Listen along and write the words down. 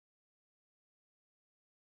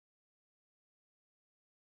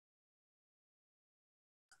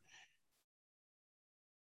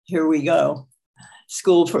here we go.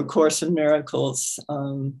 School for Course in Miracles,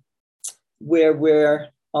 where we're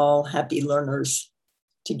all happy learners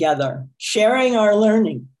together, sharing our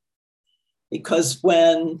learning. Because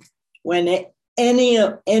when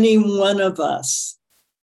any one of us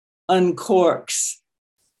uncorks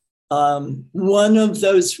one of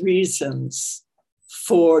those reasons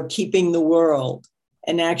for keeping the world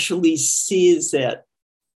and actually sees it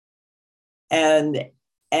and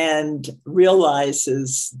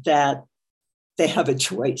realizes that they have a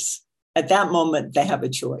choice. At that moment, they have a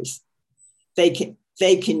choice. They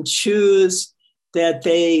can choose that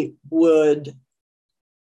they would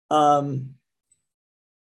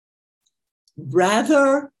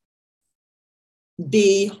rather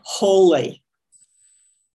be holy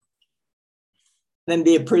than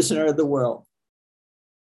be a prisoner of the world.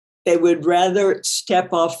 They would rather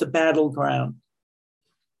step off the battleground,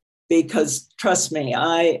 because trust me,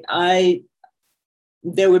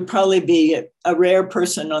 there would probably be a rare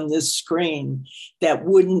person on this screen that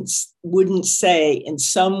wouldn't say in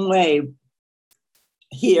some way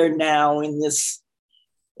here now in this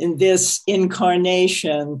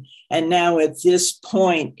incarnation, and now at this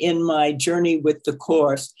point in my journey with the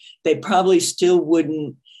Course, they probably still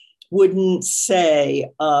wouldn't say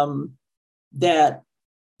that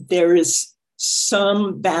there is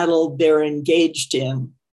some battle they're engaged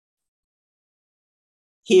in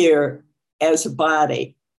here as a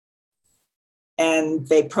body. And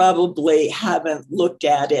they probably haven't looked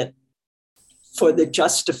at it for the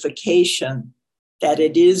justification, that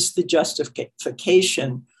it is the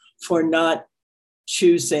justification for not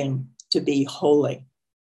choosing to be holy,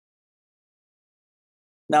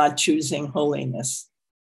 not choosing holiness.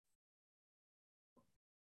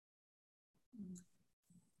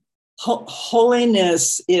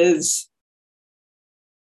 Holiness is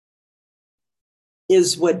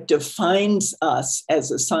what defines us as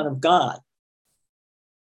a son of God.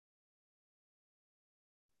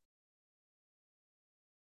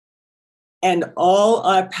 And all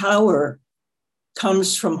our power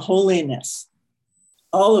comes from holiness,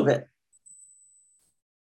 all of it,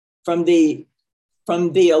 from the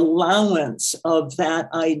allowance of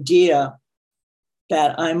that idea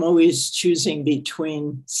that I'm always choosing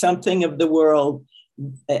between something of the world.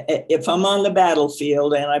 If I'm on the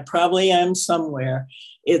battlefield, and I probably am somewhere,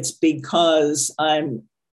 it's because I'm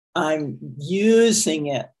using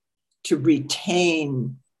it to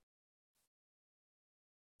retain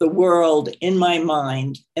the world in my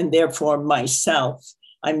mind, and therefore myself.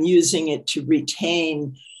 I'm using it to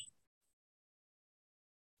retain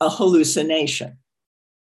a hallucination.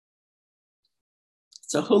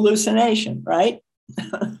 It's a hallucination, right?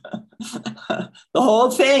 The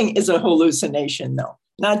whole thing is a hallucination, though,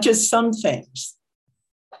 not just some things.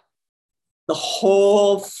 The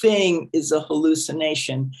whole thing is a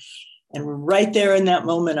hallucination. And right there in that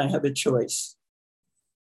moment, I have a choice.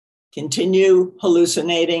 Continue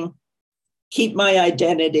hallucinating, keep my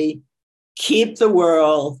identity, keep the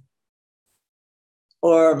world,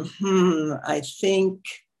 or I think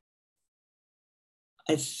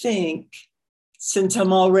since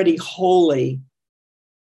I'm already holy,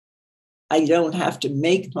 I don't have to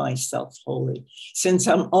make myself holy. Since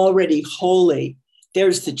I'm already holy,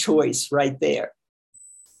 there's the choice right there.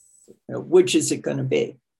 Which is it going to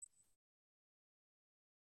be?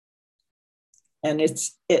 And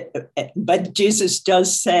but Jesus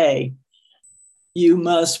does say, you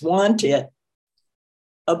must want it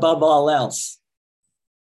above all else.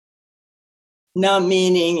 Not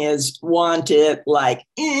meaning is want it like,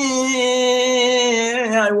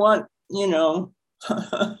 I want,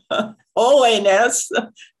 holiness.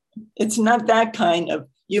 It's not that kind of,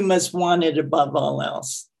 you must want it above all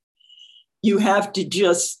else. You have to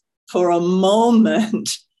just, for a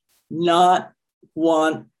moment, not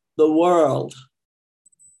want the world.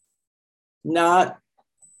 Not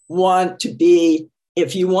want to be,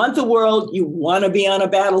 if you want the world, you want to be on a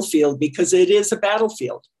battlefield, because it is a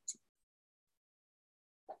battlefield.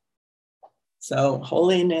 So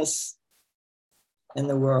holiness in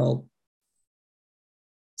the world.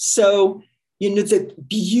 So, the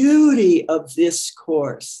beauty of this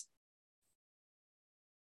course,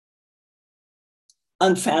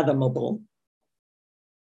 unfathomable.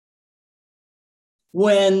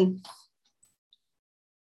 When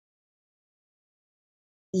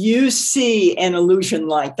you see an illusion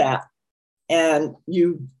like that and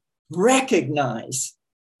you recognize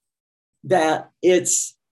that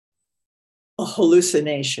it's a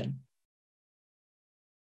hallucination,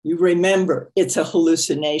 you remember it's a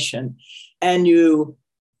hallucination, and you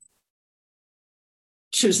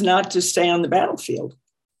choose not to stay on the battlefield.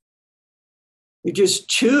 You just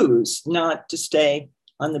choose not to stay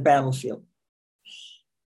on the battlefield.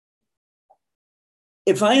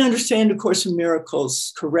 If I understand A Course in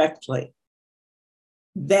Miracles correctly,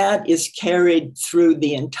 that is carried through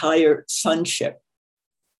the entire sonship.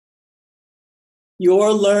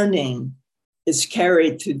 Your learning is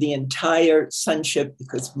carried through the entire sonship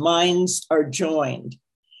because minds are joined.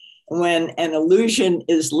 When an illusion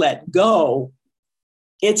is let go,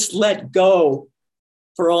 it's let go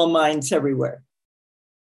for all minds everywhere.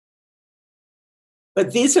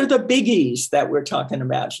 But these are the biggies that we're talking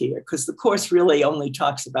about here, because the Course really only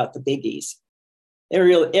talks about the biggies.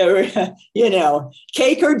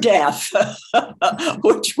 Cake or death,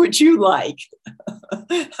 which would you like?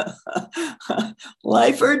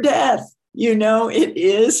 Life or death? It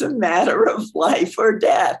is a matter of life or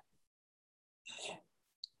death.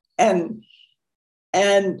 And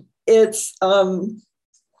it's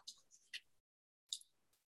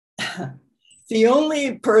the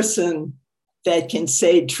only person that can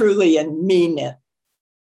say truly and mean it,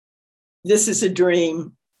 this is a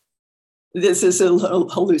dream, this is a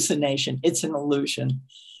hallucination, it's an illusion.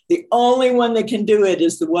 The only one that can do it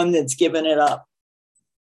is the one that's given it up.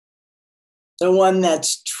 The one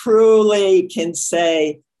that's truly can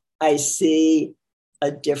say, I see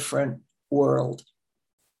a different world,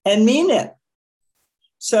 and mean it.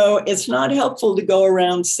 So it's not helpful to go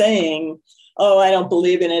around saying, oh, I don't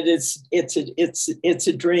believe in it. It's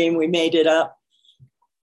a dream. We made it up.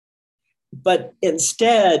 But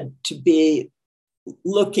instead, to be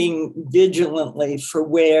looking vigilantly for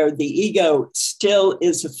where the ego still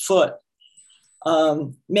is afoot,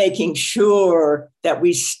 making sure that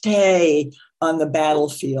we stay on the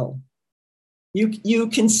battlefield. You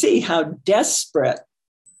can see how desperate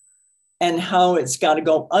and how it's got to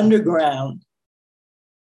go underground.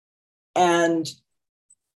 And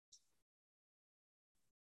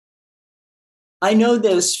I know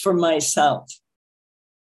this for myself.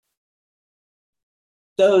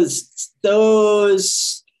 Those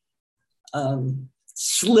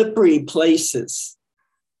slippery places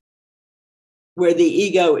where the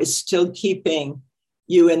ego is still keeping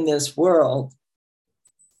you in this world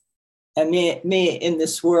and me in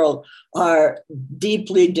this world are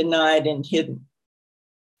deeply denied and hidden.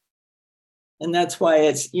 And that's why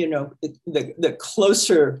it's, the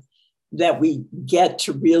closer that we get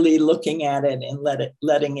to really looking at it and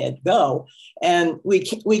letting it go. And we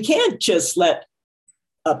can't just let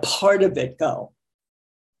a part of it go.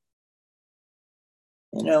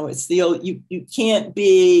 It's the old, you can't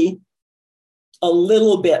be a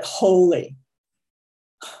little bit holy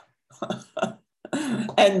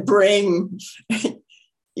and bring,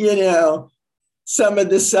 some of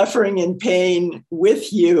the suffering and pain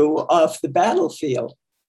with you off the battlefield.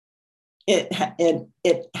 It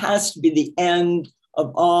has to be the end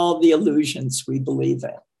of all the illusions we believe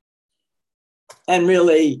in. And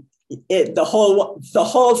really, the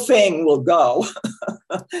whole thing will go.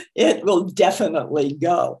 It will definitely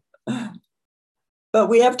go. But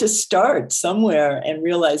we have to start somewhere and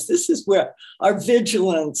realize this is where our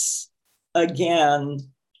vigilance, again,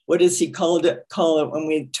 what does he call it when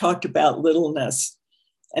we talked about littleness?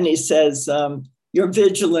 And he says, your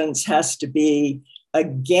vigilance has to be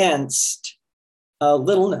against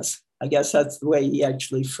littleness. I guess that's the way he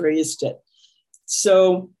actually phrased it.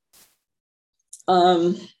 So,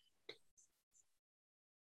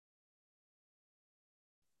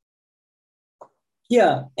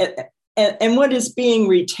 yeah, and what is being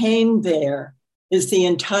retained there is the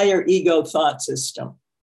entire ego thought system.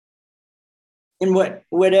 And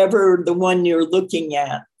whatever the one you're looking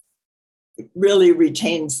at really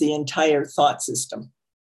retains the entire thought system,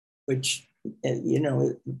 which,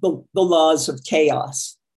 the laws of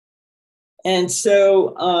chaos. And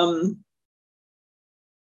so,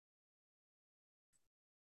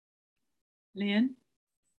 Lynn?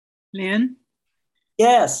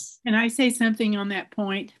 Yes. Can I say something on that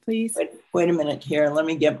point, please? Wait a minute here. Let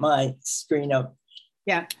me get my screen up.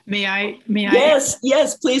 Yeah. May I?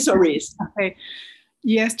 Yes, please, Oris. Okay.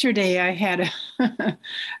 Yesterday, I had a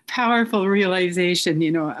powerful realization.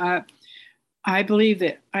 I believe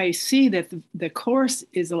that I see that the Course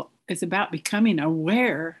is about becoming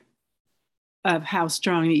aware of how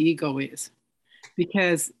strong the ego is,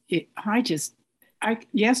 because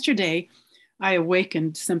yesterday I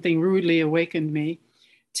awakened, something rudely awakened me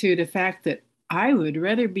to the fact that I would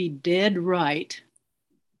rather be dead right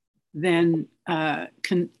than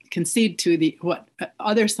concede to the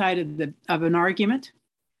other side of an argument.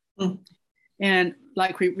 Mm. And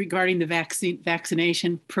like regarding the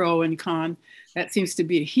vaccination, pro and con, that seems to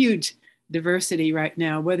be a huge diversity right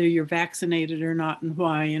now, whether you're vaccinated or not and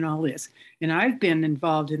why and all this. And I've been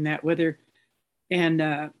involved in that,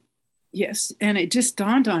 Yes. And it just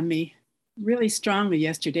dawned on me really strongly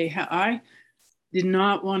yesterday how I did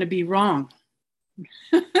not want to be wrong.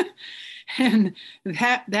 And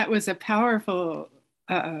that was a powerful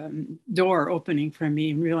door opening for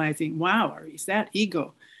me, and realizing, wow, Aries, that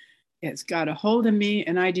ego has got a hold of me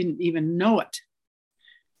and I didn't even know it.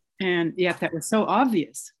 And yet that was so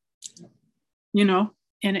obvious, you know,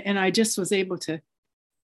 and I just was able to,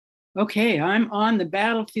 okay, I'm on the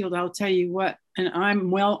battlefield, I'll tell you what, and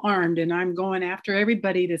I'm well armed and I'm going after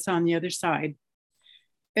everybody that's on the other side.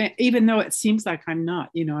 Even though it seems like I'm not,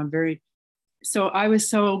 you know, so I was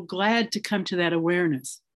so glad to come to that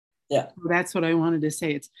awareness. Yeah. That's what I wanted to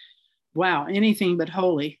say. It's, wow, anything but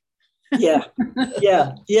holy. Yeah.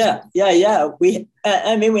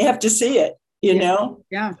 I mean, we have to see it, you know?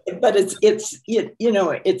 Yeah. But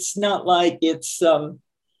it's not like it's,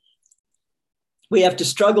 we have to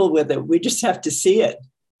struggle with it. We just have to see it.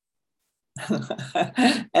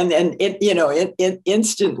 And then it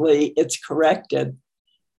instantly it's corrected.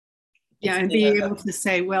 Yeah. And be able to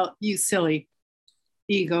say, well, you silly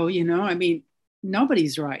ego, you know, I mean,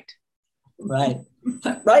 nobody's right. Right.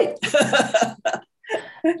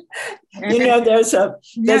 You know, there's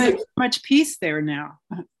much peace there now.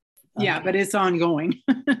 Yeah, but it's ongoing.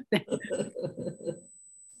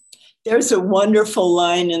 There's a wonderful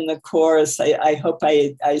line in the chorus. I hope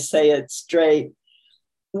I say it straight.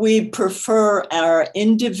 We prefer our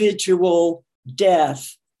individual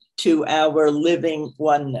death to our living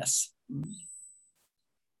oneness.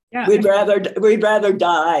 Yeah, we'd rather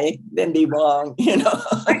die than be wrong, you know.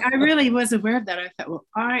 I really was aware of that. I thought, well,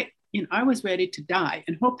 I was ready to die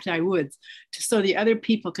and hoped I would, so the other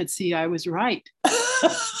people could see I was right.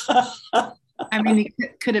 I mean,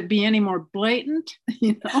 could it be any more blatant?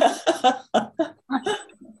 You know.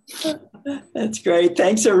 That's great.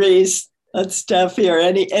 Thanks, Aries. That's tough here.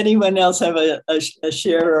 Anyone else have a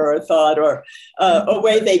share or a thought or a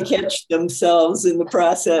way they catch themselves in the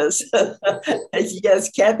process? Yes,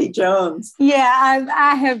 Kathy Jones. Yeah,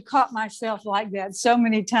 I have caught myself like that so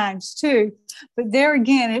many times too. But there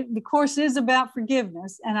again, the course is about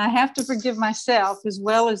forgiveness, and I have to forgive myself as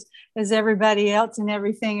well as everybody else and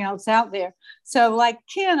everything else out there. So like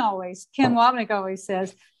Ken Wapnick always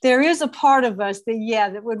says, there is a part of us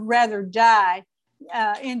that would rather die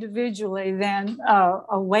individually than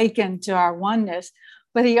awaken to our oneness.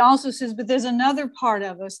 But he also says, but there's another part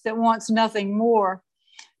of us that wants nothing more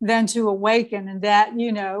than to awaken. And that,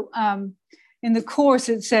 you know, in the course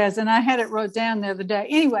it says, and I had it wrote down the other day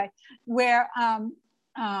anyway, where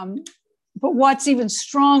but what's even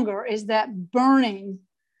stronger is that burning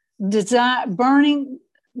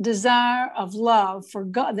desire of love for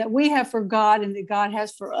God, that we have for God and that God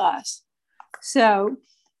has for us. So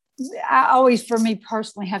I always, for me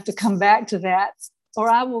personally, have to come back to that,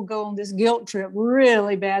 or I will go on this guilt trip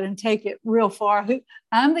really bad and take it real far.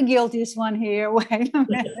 I'm the guiltiest one here. Wait a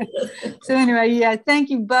minute. So anyway, yeah,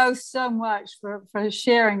 thank you both so much for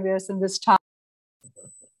sharing this and this topic.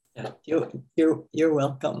 You're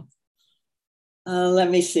welcome.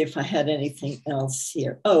 Let me see if I had anything else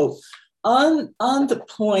here. Oh, on the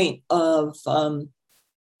point of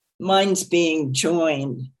minds being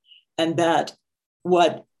joined, and that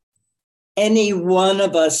what any one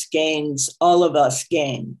of us gains, all of us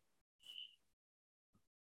gain.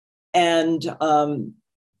 And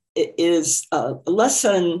it is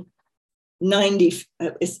lesson 90.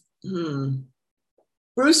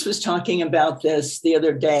 Bruce was talking about this the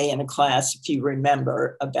other day in a class, if you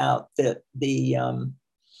remember, about the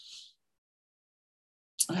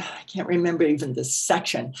I can't remember even the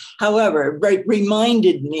section. However, it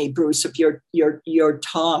reminded me, Bruce, of your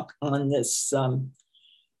talk on this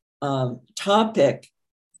topic,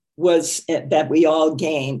 was that we all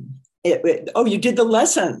gain. You did the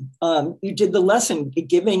lesson. You did the lesson,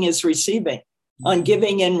 giving is receiving, on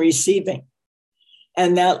giving and receiving.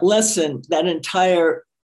 And that lesson, that entire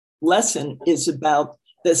lesson is about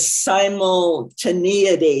the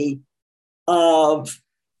simultaneity of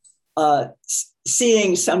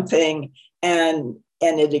seeing something and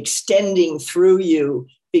it extending through you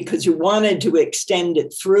because you wanted to extend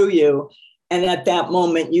it through you. And at that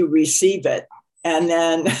moment you receive it. And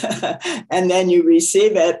then, and then you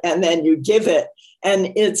receive it and then you give it.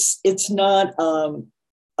 And it's not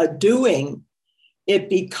a doing. It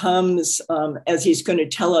becomes, as he's going to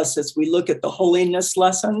tell us as we look at the holiness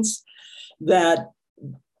lessons, that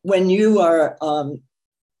when you are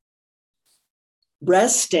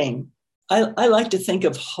resting, I like to think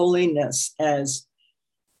of holiness as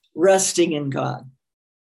resting in God.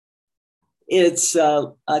 It's,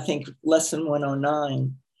 I think, lesson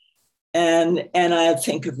 109. And I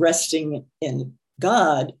think of resting in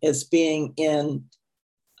God as being in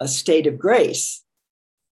a state of grace.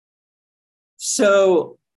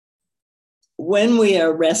 So when we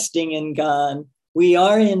are resting in God, we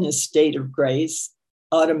are in a state of grace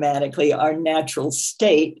automatically, our natural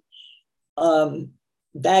state.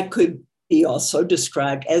 That could be also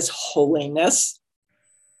described as holiness,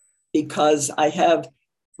 because I have,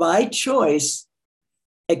 by choice,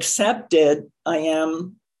 accepted I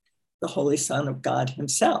am the Holy Son of God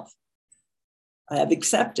himself. I have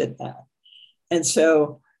accepted that. And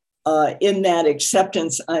so in that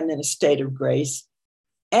acceptance, I'm in a state of grace.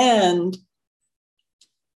 And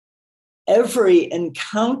every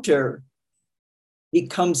encounter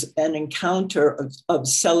becomes an encounter of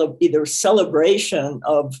either celebration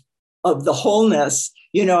of the wholeness.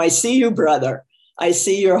 You know, I see you, brother. I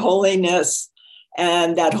see your holiness,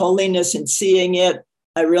 and that holiness, in seeing it,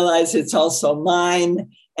 I realize it's also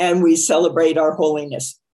mine, and we celebrate our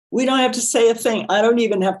holiness. We don't have to say a thing. I don't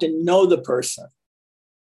even have to know the person.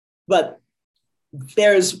 But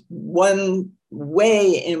there's one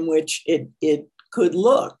way in which it could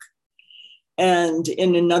look. And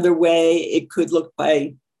in another way, it could look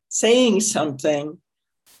by saying something.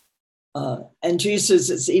 And Jesus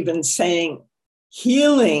is even saying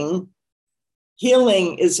healing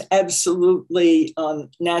is absolutely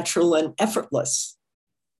natural and effortless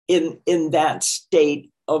in that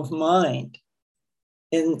state of mind,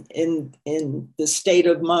 in the state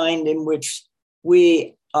of mind in which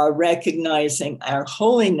we are recognizing our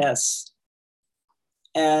holiness,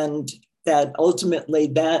 and that ultimately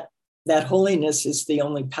that holiness is the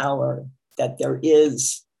only power that there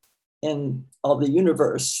is in all the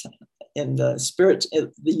universe, in the spirit,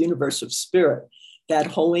 the universe of spirit. That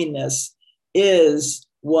holiness is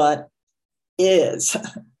what is.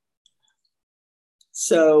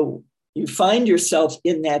 So you find yourself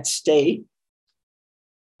in that state.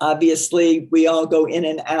 Obviously, we all go in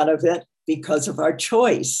and out of it because of our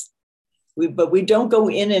choice. But we don't go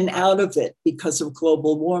in and out of it because of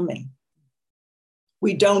global warming.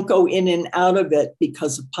 We don't go in and out of it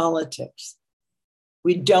because of politics.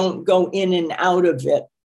 We don't go in and out of it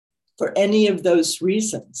for any of those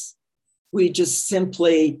reasons. We just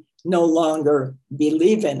simply no longer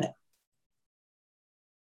believe in it.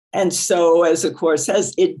 And so, as the Course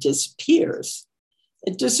says, it disappears.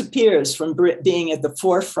 It disappears from being at the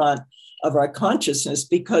forefront of our consciousness,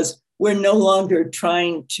 because we're no longer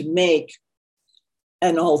trying to make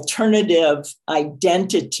an alternative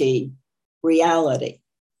identity reality,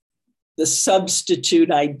 the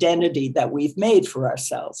substitute identity that we've made for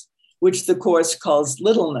ourselves, which the Course calls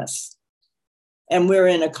littleness. And we're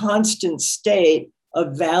in a constant state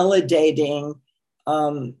of validating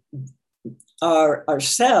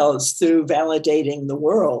ourselves through validating the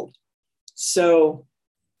world. So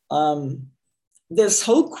this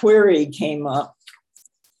whole query came up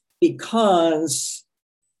because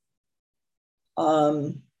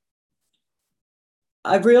I've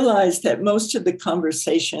realized that most of the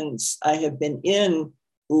conversations I have been in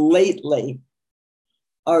lately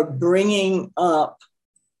are bringing up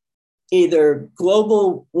either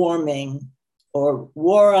global warming or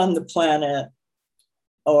war on the planet,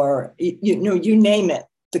 or you name it.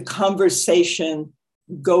 The conversation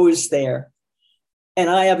goes there. And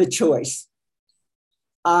I have a choice.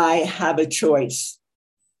 I have a choice.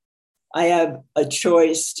 I have a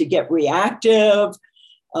choice to get reactive.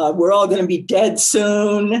 We're all going to be dead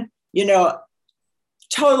soon.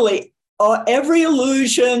 Totally. Every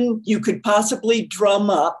illusion you could possibly drum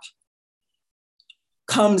up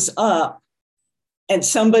comes up, and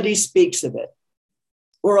somebody speaks of it.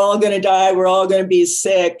 We're all going to die. We're all going to be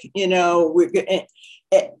sick. The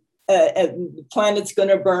planet's going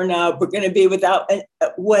to burn out. We're going to be without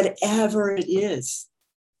whatever it is.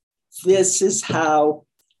 This is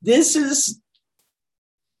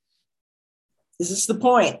the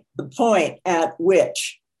point at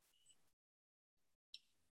which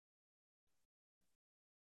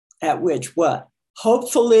what?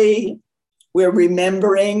 Hopefully we're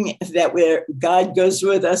remembering that God goes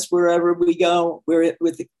with us wherever we go. We're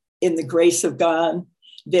in the grace of God.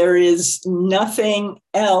 There is nothing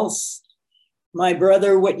else. My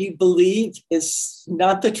brother, what you believe is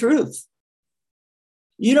not the truth.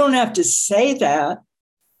 You don't have to say that,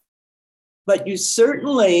 but you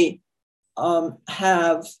certainly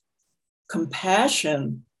have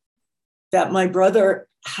compassion that my brother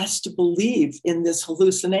has to believe in this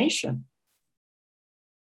hallucination.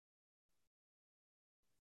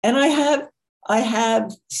 And I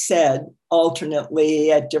have said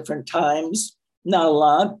alternately at different times, not a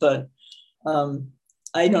lot, but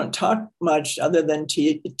I don't talk much other than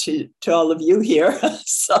to all of you here.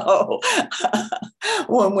 So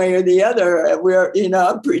one way or the other,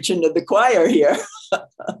 I'm preaching to the choir here.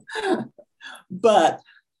 But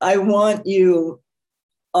I want you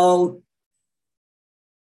all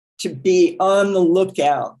to be on the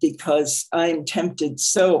lookout, because I'm tempted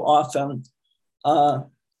so often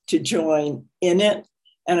to join in it,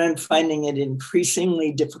 and I'm finding it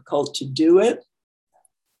increasingly difficult to do it.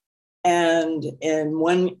 And in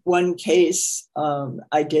one case,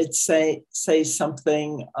 I did say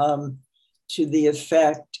something to the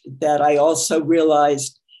effect that I also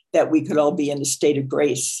realized that we could all be in a state of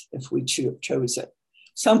grace if we chose it.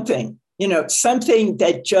 Something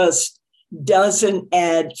that just doesn't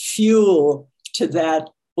add fuel to that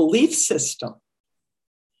belief system,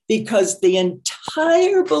 because the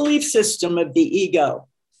entire belief system of the ego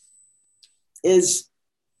is,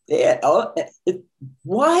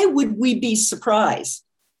 why would we be surprised?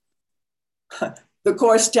 The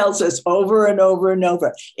Course tells us over and over and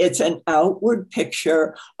over, it's an outward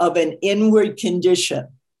picture of an inward condition.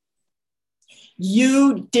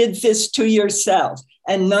 You did this to yourself,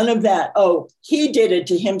 and none of that, oh, he did it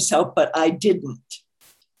to himself, but I didn't.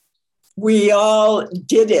 We all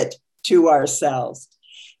did it to ourselves.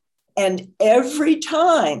 And every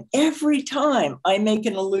time I make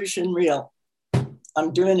an illusion real,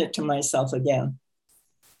 I'm doing it to myself again.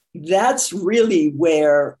 That's really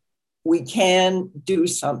where we can do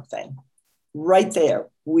something. Right there,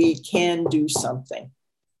 we can do something.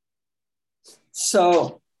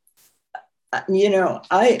 So,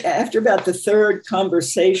 after about the third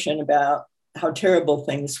conversation about how terrible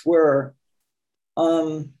things were,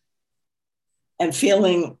 and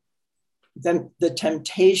feeling the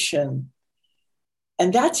temptation,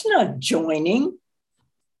 and that's not joining.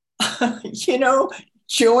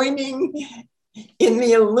 Joining in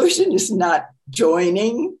the illusion is not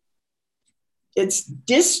joining, it's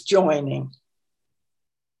disjoining.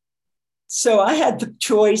 So I had the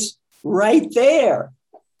choice right there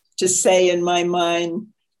to say in my mind,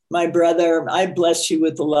 my brother, I bless you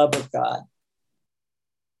with the love of God.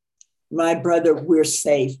 My brother, we're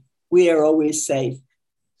safe. We are always safe.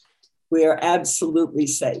 We are absolutely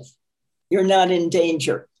safe. You're not in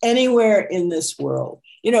danger anywhere in this world,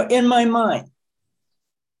 in my mind.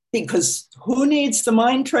 Because who needs the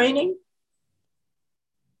mind training?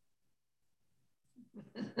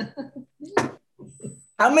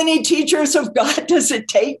 How many teachers of God does it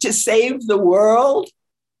take to save the world?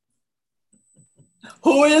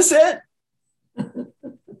 Who is it?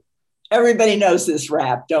 Everybody knows this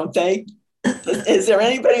rap, don't they? Is there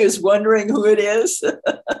anybody who's wondering who it is?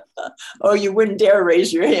 Oh, you wouldn't dare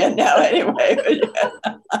raise your hand now anyway.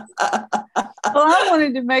 Well, I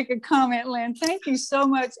wanted to make a comment, Lynn. Thank you so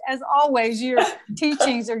much. As always, your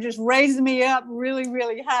teachings are just raising me up really,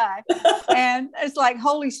 really high. And it's like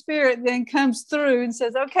Holy Spirit then comes through and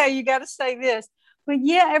says, okay, you got to say this. But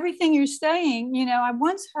yeah, everything you're saying, I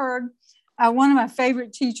once heard one of my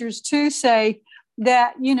favorite teachers too say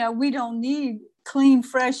that, we don't need clean,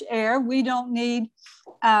 fresh air. We don't need,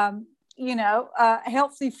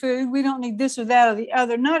 healthy food. We don't need this or that or the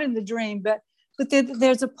other, not in the dream, but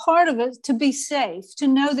there's a part of it to be safe, to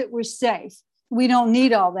know that we're safe. We don't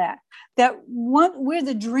need all that. We're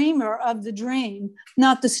the dreamer of the dream,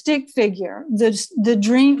 not the stick figure, the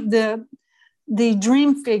dream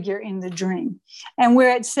figure in the dream. And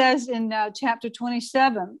where it says in chapter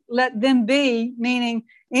 27, let them be, meaning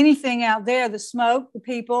anything out there, the smoke, the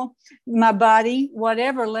people, my body,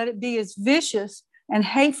 whatever, let it be as vicious and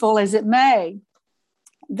hateful as it may.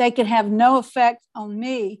 They can have no effect on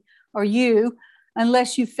me or you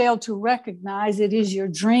unless you fail to recognize it is your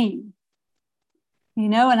dream.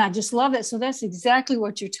 And I just love it. So that's exactly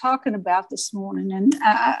what you're talking about this morning. And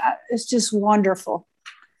it's just wonderful.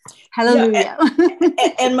 Hallelujah. Yeah,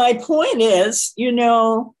 and my point is,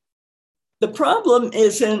 the problem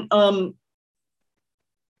isn't, the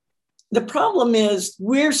problem is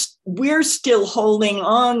we're still holding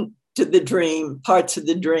on to the dream, parts of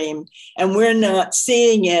the dream, and we're not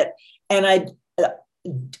seeing it. And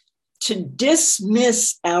to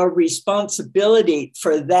dismiss our responsibility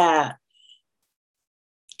for that,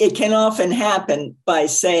 it can often happen by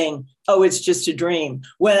saying, oh, it's just a dream,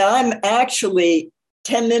 when I'm actually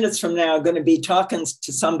 10 minutes from now going to be talking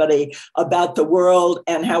to somebody about the world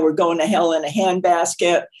and how we're going to hell in a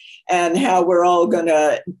handbasket and how we're all going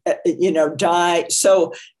to, die.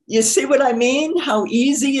 So you see what I mean? How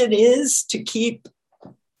easy it is to keep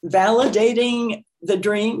validating the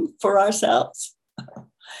dream for ourselves.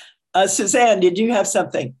 Suzanne, did you have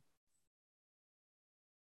something?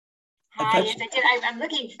 Hi, yes, I did. I'm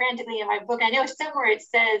looking frantically in my book. I know somewhere it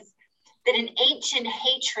says that an ancient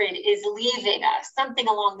hatred is leaving us, something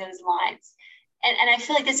along those lines. And I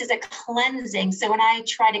feel like this is a cleansing. So when I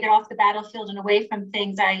try to get off the battlefield and away from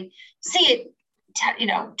things, I see it,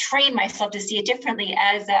 train myself to see it differently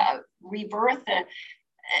as a rebirth,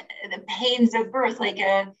 the pains of birth, like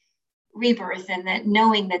a rebirth, and that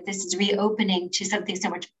knowing that this is reopening to something so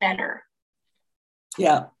much better.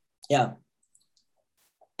 Yeah.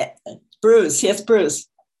 Bruce, yes, Bruce.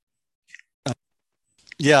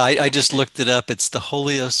 Yeah, I just looked it up. It's the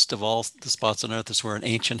holiest of all the spots on earth is where an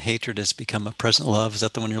ancient hatred has become a present love. Is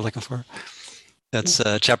that the one you're looking for? That's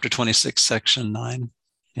chapter 26, section 9.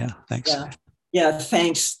 Yeah, thanks. Yeah,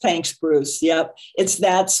 thanks, Bruce. Yep, it's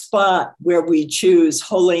that spot where we choose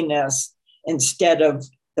holiness instead of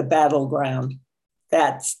the battleground.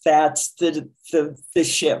 That's the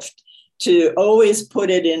shift, to always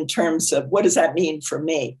put it in terms of what does that mean for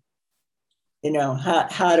me?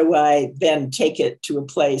 How do I then take it to a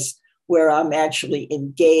place where I'm actually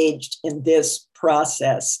engaged in this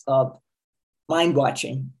process of mind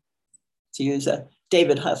watching, to use a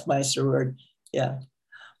David Huffmeister word. Yeah.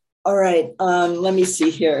 All right. Let me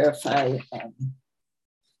see here if I.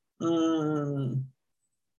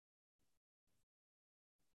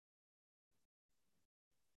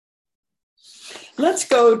 Let's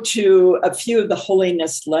go to a few of the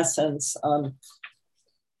holiness lessons.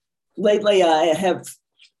 Lately, I have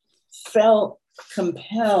felt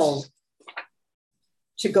compelled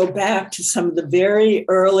to go back to some of the very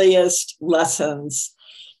earliest lessons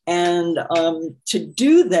and to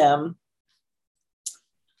do them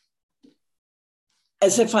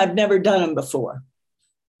as if I've never done them before.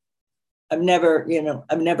 I've never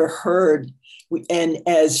heard. And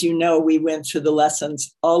as you know, we went through the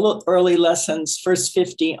lessons, all the early lessons, first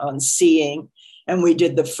 50 on seeing, and we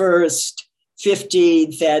did the first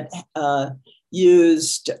 50 that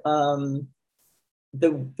used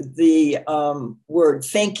the word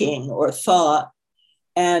thinking or thought.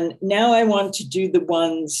 And now I want to do the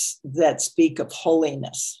ones that speak of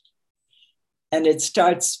holiness. And it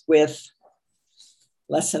starts with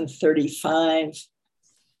lesson 35.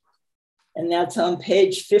 And that's on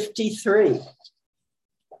page 53.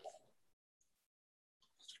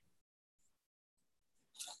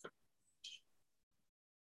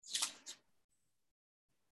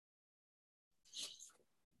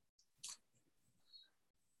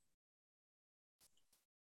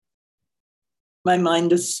 My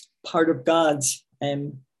mind is part of God's. I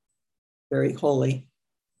am very holy.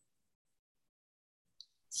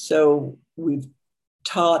 So we've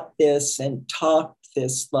taught this and talked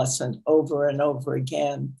this lesson over and over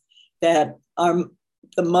again, that the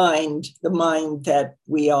mind that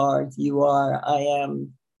we are, you are, I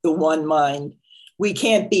am, the one mind, we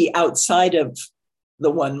can't be outside of the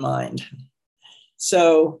one mind.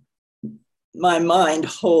 So my mind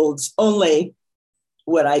holds only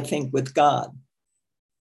what I think with God.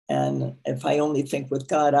 And if I only think with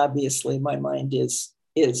God, obviously my mind is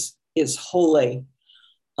holy.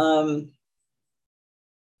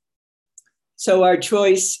 So our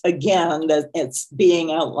choice, again, that it's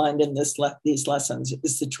being outlined in these lessons,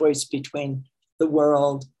 is the choice between the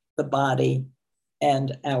world, the body,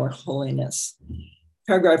 and our holiness.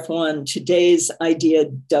 Paragraph 1, today's idea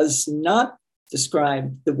does not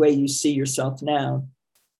describe the way you see yourself now.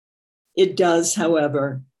 It does,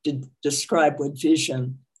 however, describe what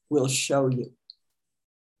vision will show you.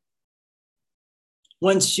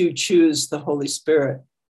 Once you choose the Holy Spirit,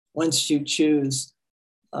 once you choose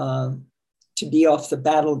to be off the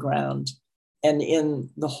battleground and in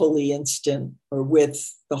the holy instant or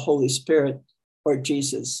with the Holy Spirit or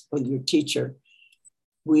Jesus or your teacher,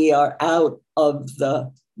 we are out of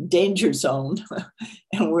the danger zone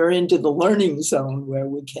and we're into the learning zone where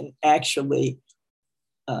we can actually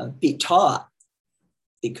be taught,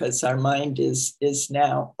 because our mind is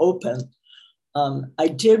now open. I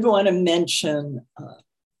did want to mention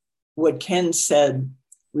what Ken said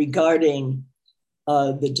regarding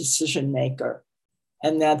the decision maker,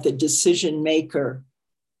 and that the decision maker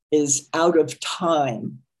is out of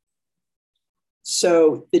time.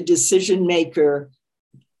 So the decision maker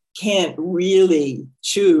can't really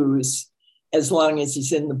choose as long as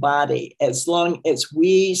he's in the body. As long as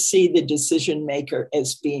we see the decision maker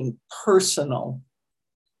as being personal,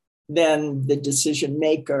 then the decision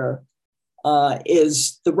maker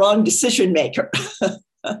is the wrong decision maker.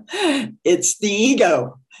 It's the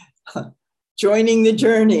ego joining the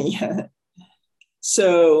journey.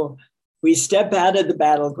 So we step out of the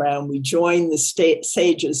battleground, we join the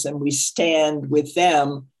sages, and we stand with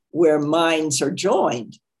them where minds are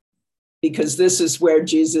joined, because this is where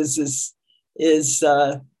Jesus is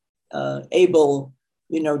able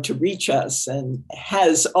to reach us and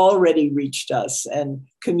has already reached us. And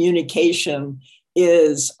communication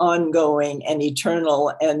is ongoing and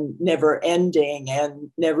eternal and never ending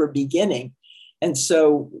and never beginning. And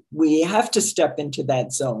so we have to step into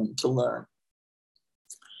that zone to learn.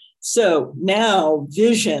 So now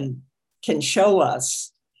vision can show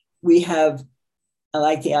us I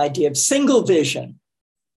like the idea of single vision.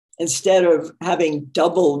 Instead of having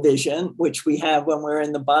double vision, which we have when we're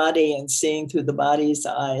in the body and seeing through the body's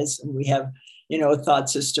eyes, and we have, a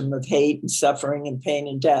thought system of hate and suffering and pain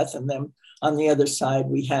and death. And then on the other side,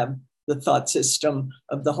 we have the thought system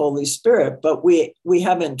of the Holy Spirit. But we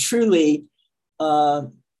haven't truly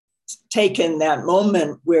taken that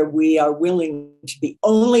moment where we are willing to be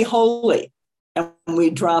only holy, and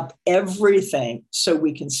we drop everything so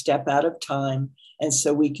we can step out of time and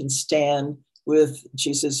so we can stand with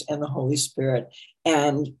Jesus and the Holy Spirit,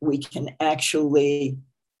 and we can actually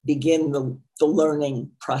begin the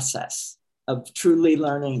learning process of truly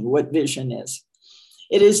learning what vision is.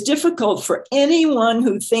 It is difficult for anyone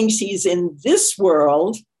who thinks he's in this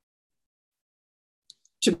world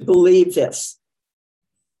to believe this,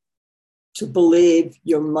 to believe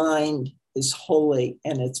your mind is holy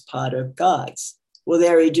and it's part of God's. Well,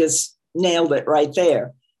 there he just nailed it right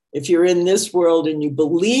there. If you're in this world and you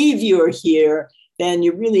believe you're here, then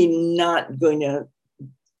you're really not going to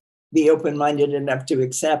be open-minded enough to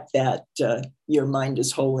accept that your mind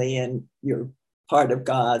is holy and you're part of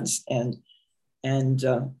God's and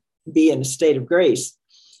be in a state of grace.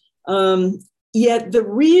 Yet the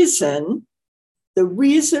reason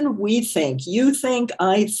we think, you think,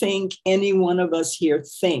 I think, any one of us here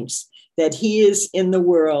thinks that he is in the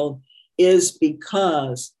world is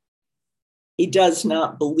because he does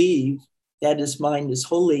not believe that his mind is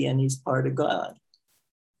holy and he's part of God.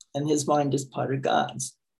 And his mind is part of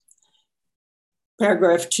God's.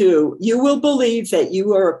 Paragraph 2, you will believe that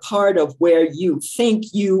you are a part of where you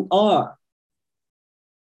think you are.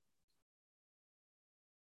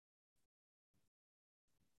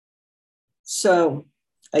 So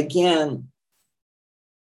again,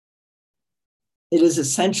 it is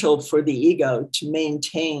essential for the ego to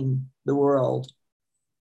maintain the world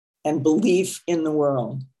and belief in the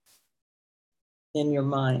world in your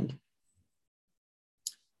mind.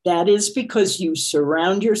 That is because you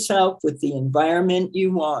surround yourself with the environment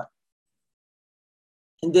you want.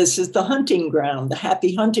 And this is the hunting ground, the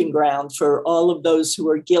happy hunting ground for all of those who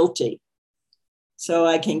are guilty. So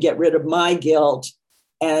I can get rid of my guilt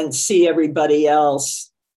and see everybody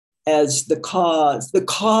else as the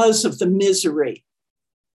cause of the misery.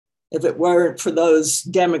 If it weren't for those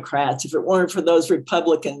Democrats, if it weren't for those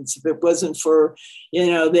Republicans, if it wasn't for,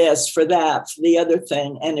 this, for that, for the other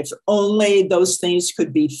thing, and if only those things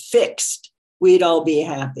could be fixed, we'd all be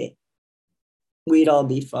happy. We'd all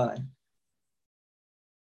be fine.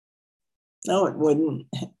 No, it wouldn't.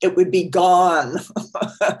 It would be gone.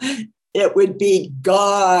 It would be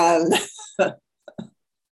gone.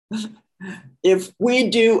 If we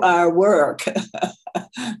do our work,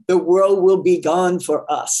 the world will be gone for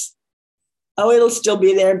us. Oh, it'll still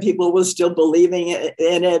be there and people will still believing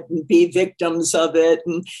in it and be victims of it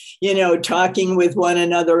and, talking with one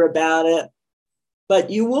another about it. But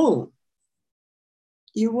you won't.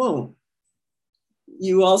 You won't.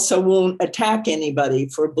 You also won't attack anybody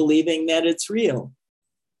for believing that it's real.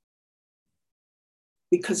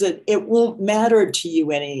 Because it won't matter to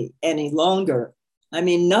you any longer. I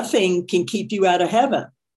mean, nothing can keep you out of heaven.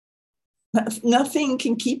 Nothing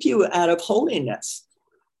can keep you out of holiness.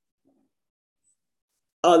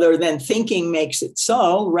 Other than thinking makes it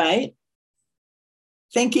so, right?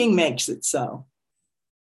 Thinking makes it so.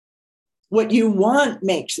 What you want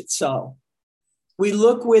makes it so. We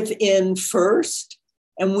look within first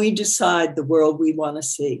and we decide the world we want to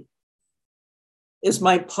see. Is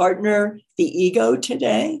my partner the ego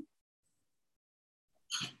today?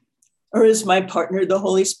 Or is my partner the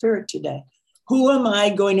Holy Spirit today? Who am I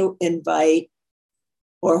going to invite?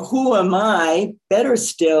 Or who am I, better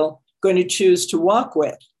still, going to choose to walk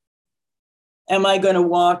with? Am I going to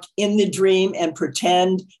walk in the dream and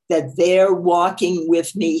pretend that they're walking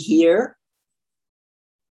with me here?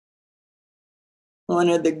 One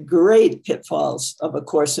of the great pitfalls of A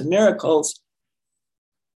Course in Miracles,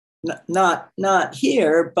 not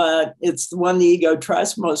here, but it's the one the ego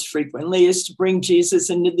tries most frequently, is to bring Jesus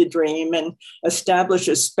into the dream and establish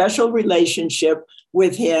a special relationship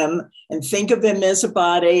with him and think of him as a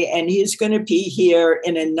body, and he's going to be here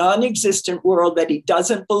in a non-existent world that he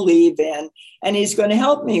doesn't believe in, and he's going to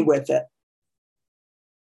help me with it.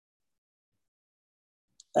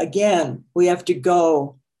 Again, we have to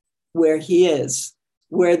go where he is,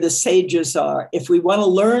 where the sages are. If we want to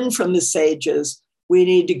learn from the sages, We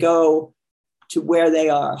need to go to where they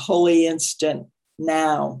are, holy instant,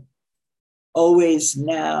 now, always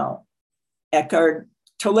now. Eckhart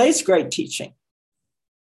Tolle's great teaching,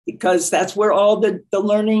 because that's where all the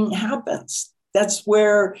learning happens. That's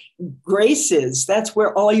where grace is. That's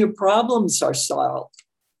where all your problems are solved.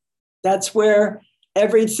 That's where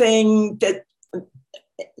everything that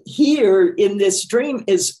here in this dream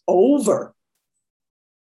is over.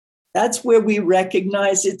 That's where we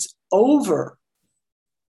recognize it's over.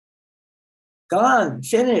 Gone,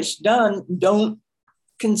 finished, done. Don't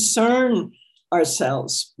concern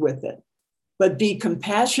ourselves with it, but be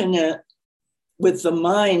compassionate with the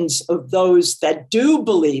minds of those that do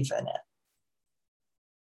believe in it.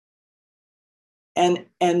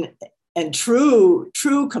 And true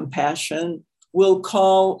compassion will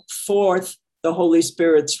call forth the Holy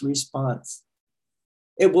Spirit's response.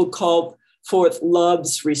 It will call forth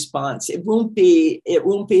love's response. It won't be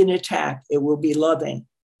an attack. It will be loving,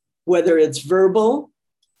 whether it's verbal,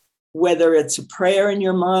 whether it's a prayer in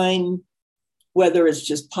your mind, whether it's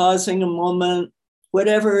just pausing a moment,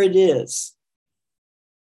 whatever it is,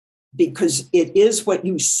 because it is what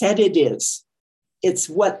you said it is. It's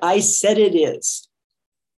what I said it is.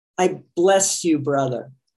 I bless you,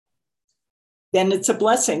 brother. Then it's a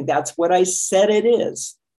blessing. That's what I said it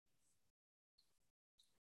is.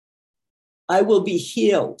 I will be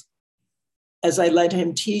healed as I let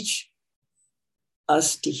him teach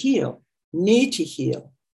us to heal, me to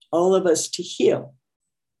heal, all of us to heal.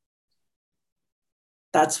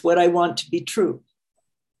 That's what I want to be true.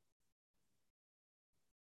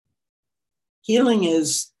 Healing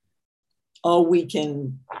is all we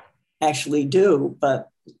can actually do, but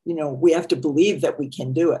we have to believe that we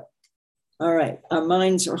can do it. All right, our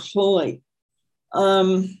minds are holy.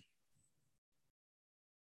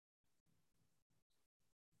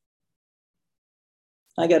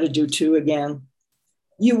 I got to do 2 again.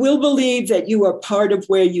 You will believe that you are part of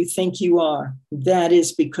where you think you are. That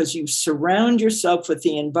is because you surround yourself with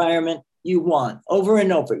the environment you want over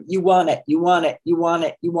and over. You want it, you want it, you want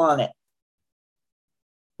it, you want it.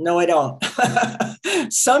 No, I don't.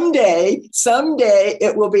 Someday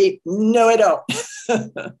it will be, no, I don't.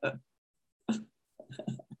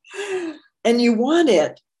 And you want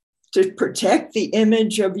it to protect the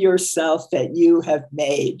image of yourself that you have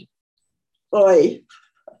made. Boy,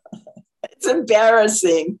 it's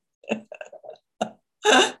embarrassing.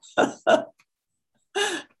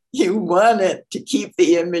 You want it to keep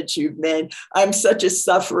the image you've made. I'm such a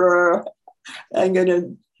sufferer. I'm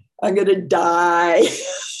gonna die.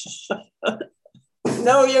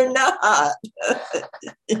 No, you're not.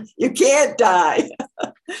 You can't die.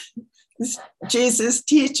 Jesus'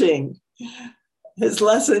 teaching, his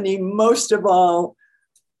lesson he most of all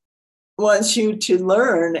wants you to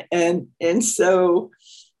learn. And so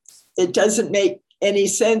it doesn't make any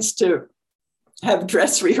sense to have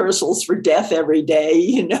dress rehearsals for death every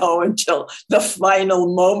day, until the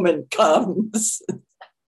final moment comes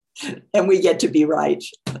and we get to be right.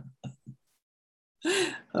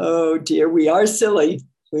 Oh dear, we are silly.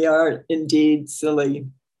 We are indeed silly.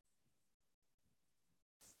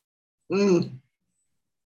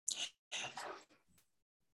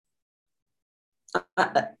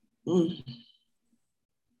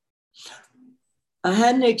 I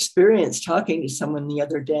had an experience talking to someone the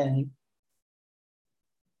other day,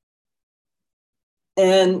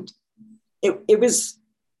 and it was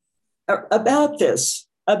about this,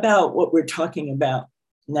 about what we're talking about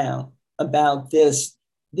now, about this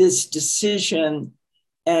decision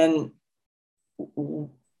and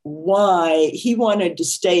why he wanted to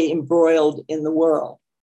stay embroiled in the world.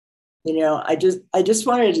 I just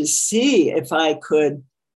wanted to see if I could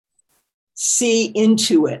see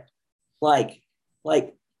into it, like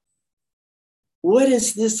what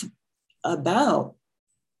is this about?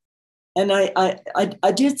 And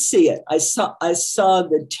I did see it. I saw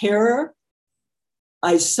the terror.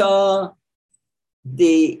 I saw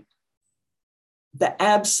the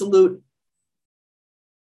absolute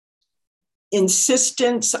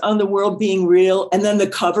insistence on the world being real, and then the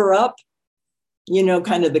cover up,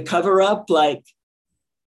 kind of the cover up, like,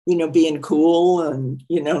 being cool and,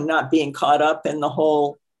 not being caught up in the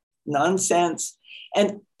whole nonsense.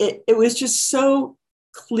 And it was just so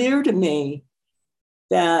clear to me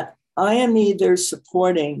that I am either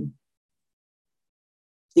supporting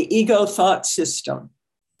the ego thought system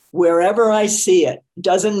wherever I see it.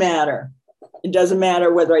 Doesn't matter. It doesn't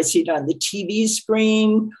matter whether I see it on the TV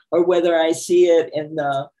screen or whether I see it in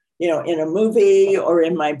in a movie or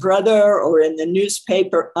in my brother or in the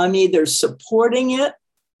newspaper. I'm either supporting it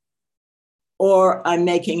or I'm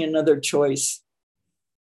making another choice.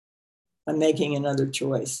 I'm making another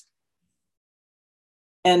choice.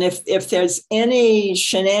 And if there's any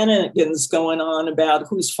shenanigans going on about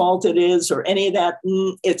whose fault it is or any of that,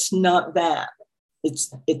 it's not that.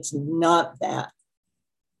 It's not that.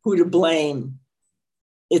 Who to blame.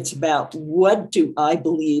 It's about, what do I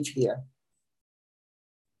believe here?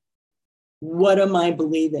 What am I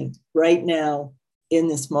believing right now in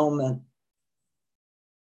this moment?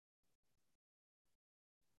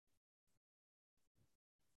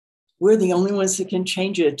 We're the only ones that can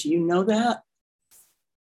change it. Do you know that?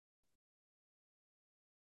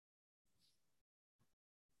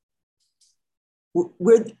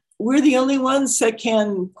 We're the only ones that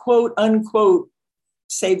can, quote unquote,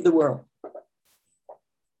 save the world.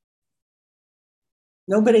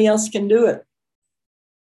 Nobody else can do it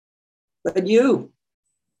but you.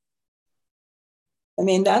 I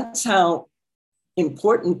mean, that's how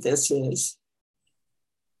important this is.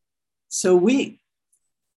 So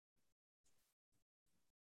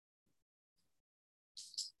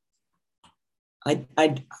I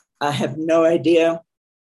have no idea.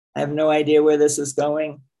 I have no idea where this is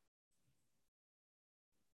going.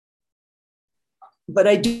 But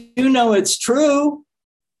I do know it's true.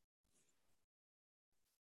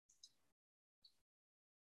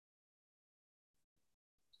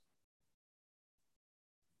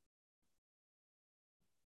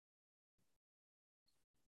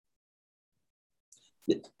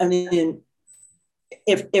 I mean,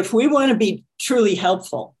 if we want to be truly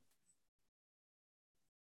helpful,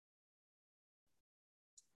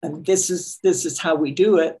 and this is how we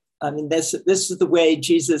do it. I mean, this is the way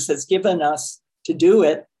Jesus has given us to do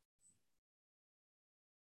it.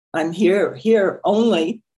 I'm here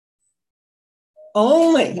only.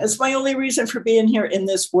 That's my only reason for being here in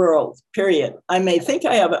this world, period. I may think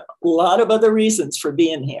I have a lot of other reasons for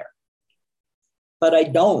being here, but I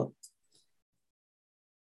don't.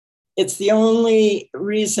 It's the only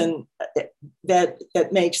reason that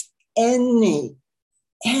makes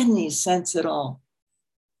any sense at all.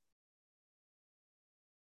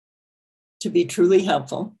 To be truly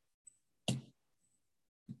helpful.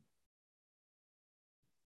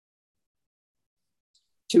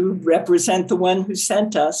 To represent the one who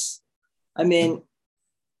sent us. I mean,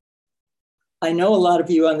 I know a lot of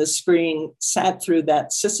you on the screen sat through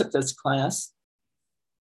that Sisyphus class.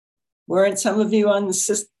 Weren't some of you on the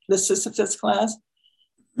Sisyphus class?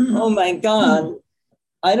 Mm-hmm. Oh my God.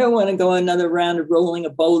 I don't want to go another round of rolling a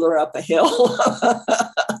boulder up a hill.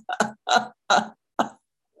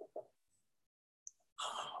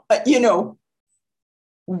 But, you know,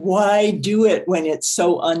 why do it when it's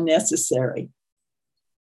so unnecessary?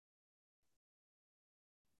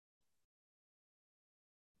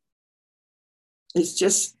 It's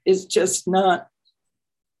just not,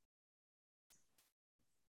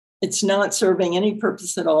 it's not serving any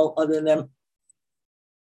purpose at all other than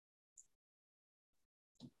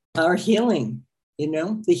our healing, you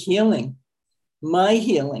know, the healing, my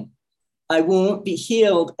healing. I won't be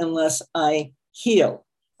healed unless I heal.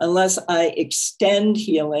 Unless I extend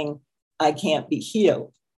healing, I can't be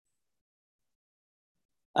healed.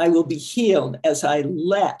 I will be healed as I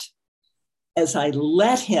let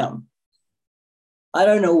him. I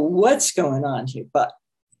don't know what's going on here, but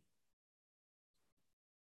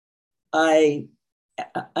I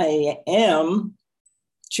am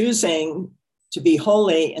choosing to be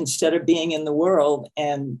holy instead of being in the world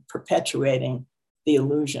and perpetuating the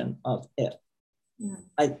illusion of it. Yeah.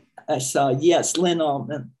 I saw, yes, Lynn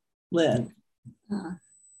Altman. Lynn.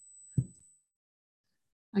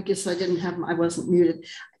 I guess I wasn't muted.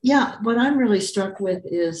 Yeah, what I'm really struck with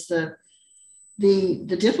is the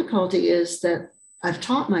difficulty is that I've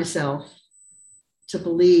taught myself to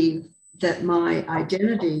believe that my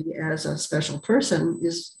identity as a special person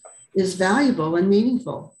is valuable and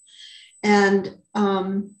meaningful. And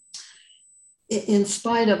in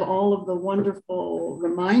spite of all of the wonderful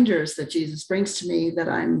reminders that Jesus brings to me that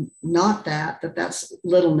I'm not that's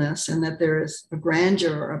littleness and that there is a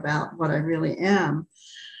grandeur about what I really am,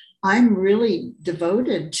 I'm really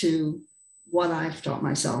devoted to what I've taught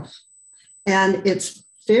myself. And it's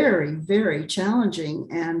very, very challenging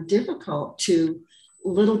and difficult to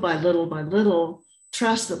little by little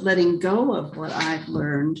trust that letting go of what I've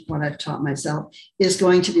learned, what I've taught myself is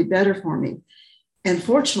going to be better for me. And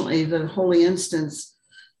fortunately, the Holy Instants,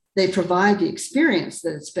 they provide the experience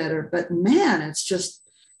that it's better, but man,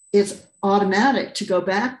 it's automatic to go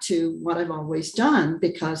back to what I've always done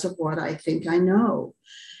because of what I think I know.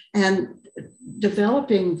 And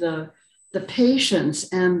developing the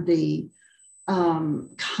patience and the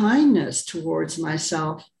kindness towards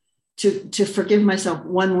myself to forgive myself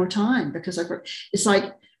one more time, because it's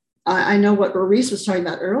like, I know what Maurice was talking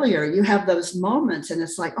about earlier. You have those moments and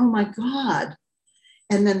it's like, oh my God.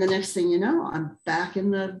 And then the next thing you know, I'm back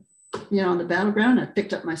in the, on the battleground. I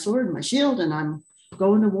picked up my sword and my shield and I'm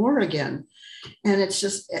going to war again. And it's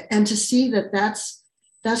just, and to see that that's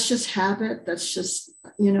just habit. That's just,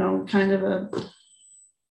 kind of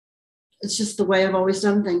it's just the way I've always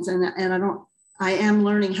done things. And I am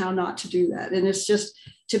learning how not to do that. And it's just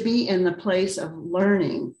to be in the place of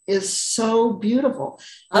learning is so beautiful.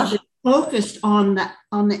 I've been focused on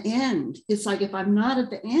the end. It's like, if I'm not at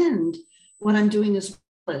the end, what I'm doing is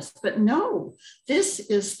worthless. But no, this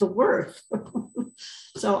is the worth.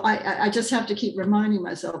 So I just have to keep reminding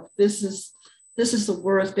myself, this is the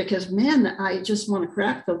worth, because man, I just want to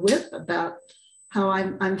crack the whip about how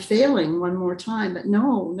I'm failing one more time. But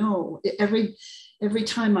no, every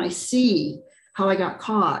time I see how I got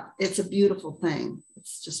caught, it's a beautiful thing.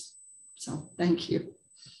 It's just, so thank you.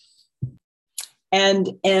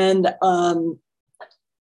 And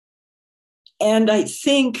I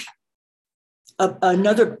think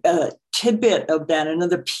another tidbit of that,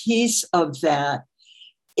 another piece of that,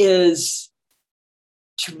 is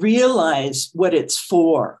to realize what it's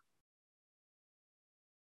for.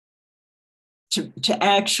 To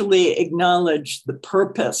actually acknowledge the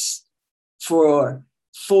purpose for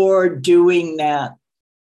doing that,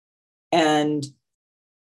 and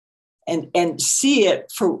see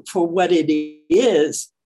it for what it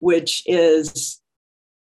is, which is,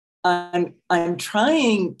 I'm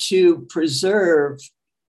trying to preserve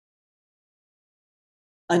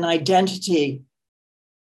an identity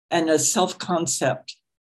and a self-concept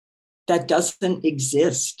that doesn't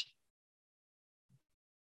exist.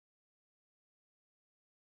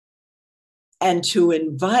 And to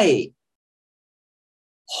invite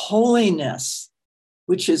holiness,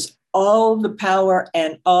 which is all the power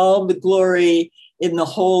and all the glory in the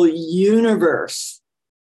whole universe,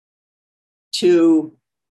 to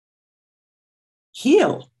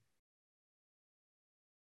heal.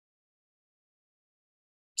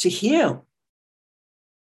 To heal.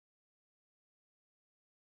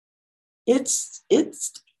 It's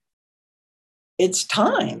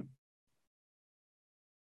time.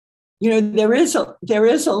 There is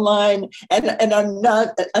a line, and I'm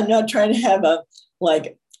not trying to have a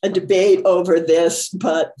debate over this,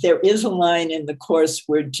 but there is a line in the Course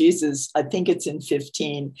where Jesus, I think it's in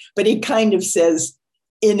 15, but he kind of says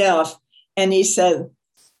enough, and he said,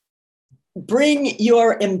 bring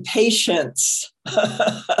your impatience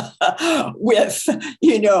with,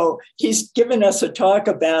 he's given us a talk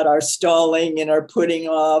about our stalling and our putting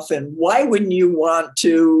off, and why wouldn't you want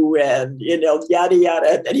to, and, yada,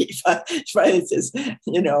 yada. And then he finally says,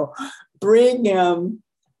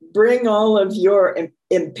 bring all of your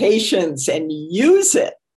impatience and use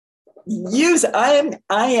it. I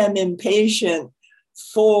am impatient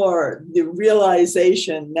for the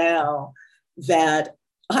realization now that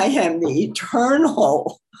I am the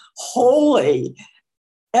eternal, holy,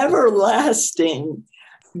 everlasting,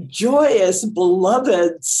 joyous,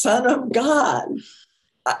 beloved Son of God.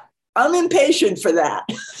 I'm impatient for that.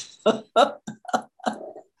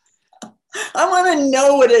 I want to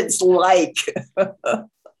know what it's like.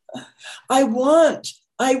 I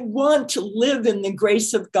want to live in the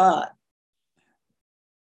grace of God,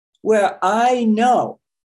 where I know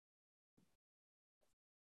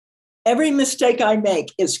every mistake I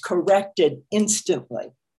make is corrected instantly.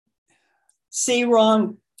 See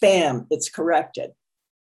wrong, bam, it's corrected.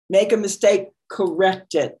 Make a mistake,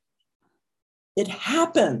 correct it. It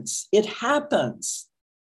happens. It happens.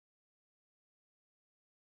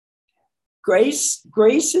 Grace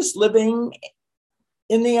is living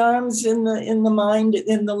in the arms, in the mind,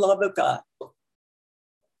 in the love of God.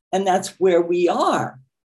 And that's where we are.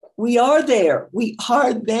 We are there. We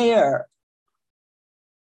are there.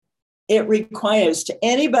 It requires, to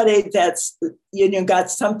anybody that's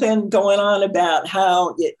got something going on about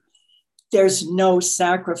how there's no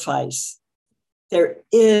sacrifice. There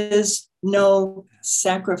is no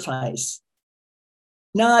sacrifice.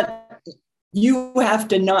 Not you have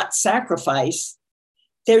to not sacrifice.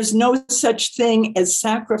 There's no such thing as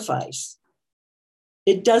sacrifice.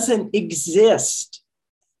 It doesn't exist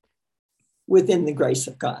within the grace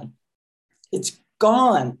of God. It's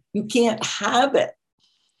gone. You can't have it.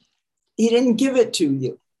 He didn't give it to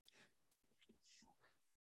you.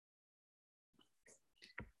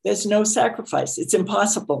 There's no sacrifice. It's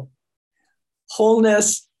impossible.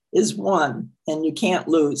 Wholeness is one, and you can't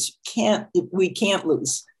lose. We can't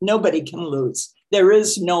lose. Nobody can lose. There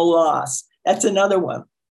is no loss. That's another one.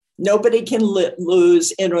 Nobody can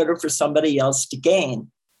lose in order for somebody else to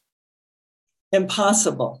gain.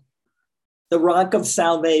 Impossible. The rock of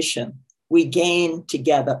salvation, we gain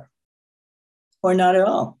together. Or not at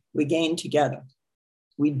all. We gain together.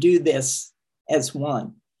 We do this, as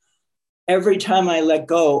one. Every time I let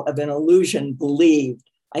go of an illusion believed,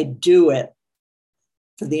 I do it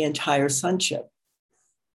for the entire sonship.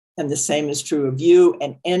 And the same is true of you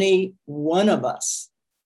and any one of us.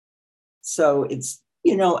 So it's,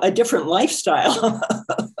 a different lifestyle,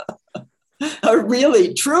 a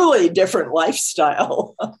really, truly different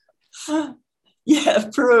lifestyle. Yeah,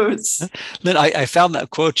 Bruce. Lynn, I found that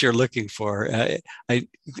quote you're looking for.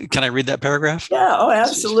 Can I read that paragraph? Yeah, oh,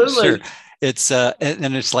 absolutely. Sure. It's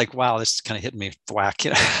and it's like, wow, this kind of hit me whack.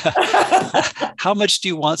 How much do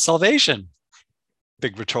you want salvation?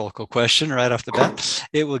 Big rhetorical question right off the bat.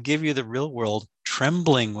 It will give you the real world,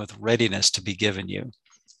 trembling with readiness to be given you.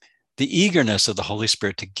 The eagerness of the Holy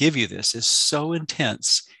Spirit to give you this is so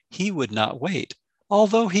intense, he would not wait,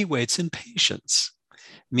 although he waits in patience.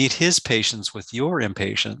 Meet his patience with your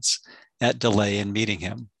impatience at delay in meeting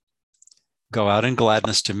him. Go out in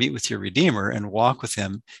gladness to meet with your Redeemer and walk with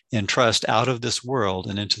him in trust out of this world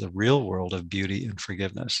and into the real world of beauty and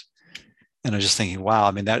forgiveness. And I'm just thinking, wow,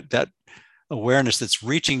 I mean, that awareness that's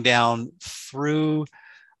reaching down through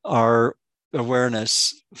our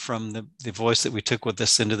awareness from the voice that we took with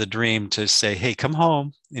us into the dream to say, hey, come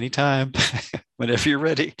home anytime, whenever you're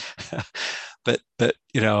ready. but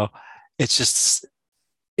it's just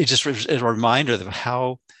a reminder of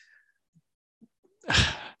how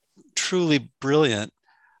truly brilliant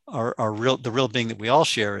the real being that we all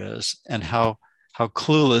share is, and how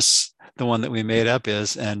clueless the one that we made up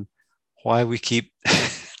is, and why we keep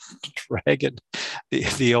dragging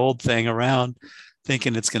the old thing around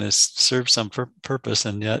thinking it's going to serve some purpose.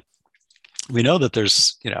 And yet we know that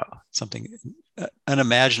there's something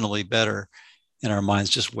unimaginably better in our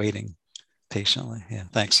minds, just waiting patiently. Yeah,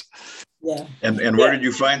 thanks. Yeah. And where did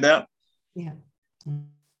you find that? Yeah.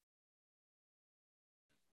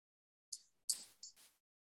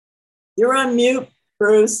 You're on mute,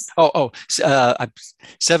 Bruce.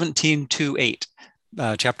 17:2:8,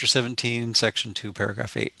 chapter 17, section 2,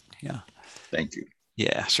 paragraph 8. Yeah. Thank you.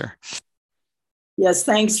 Yeah, sure. Yes,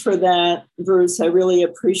 thanks for that, Bruce. I really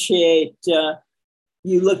appreciate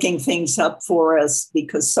you looking things up for us,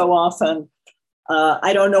 because so often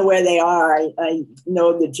I don't know where they are. I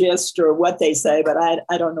know the gist or what they say, but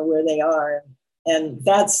I don't know where they are. And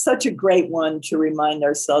that's such a great one to remind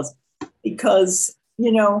ourselves, because,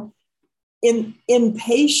 in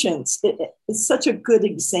patience, it's such a good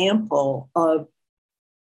example of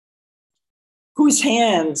whose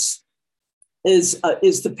hands is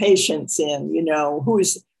the patience in,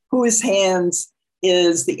 whose hands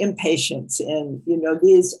is the impatience in,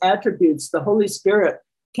 these attributes. The Holy Spirit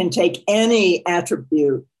can take any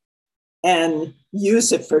attribute and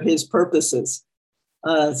use it for his purposes.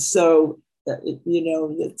 It's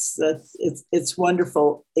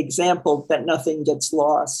wonderful example that nothing gets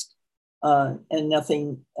lost and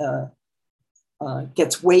nothing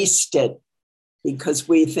gets wasted because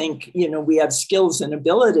we think, we have skills and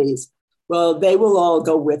abilities. Well, they will all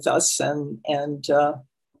go with us, and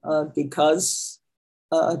because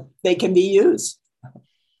they can be used.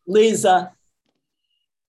 Lisa.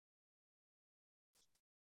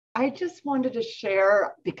 I just wanted to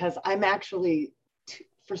share, because I'm actually,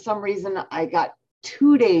 for some reason, I got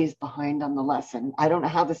 2 days behind on the lesson. I don't know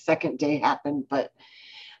how the second day happened, but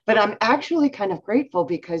I'm actually kind of grateful,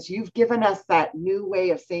 because you've given us that new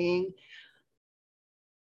way of saying,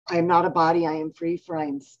 I am not a body, I am free, for I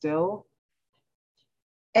am still.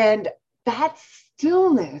 And that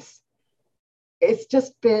stillness, it's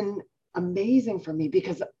just been amazing for me,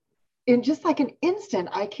 because in just like an instant,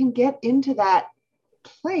 I can get into that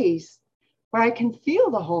place where I can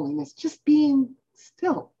feel the holiness just being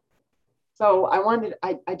still. So I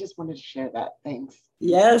just wanted to share that. Thanks.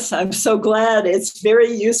 Yes, I'm so glad. It's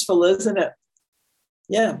very useful, isn't it?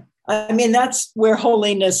 Yeah. I mean, that's where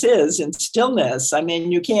holiness is, in stillness. I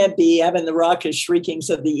mean, you can't be having the raucous shriekings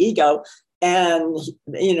of the ego and,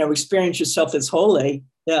 experience yourself as holy.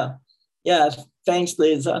 Yeah. Yeah. Thanks,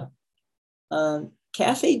 Lisa.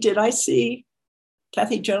 Kathy, did I see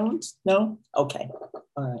Kathy Jones? No? Okay.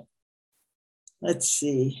 All right. Let's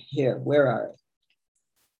see here. Where are we?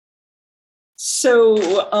 So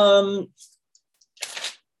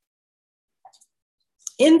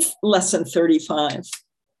in lesson 35,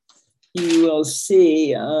 you will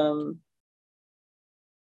see wait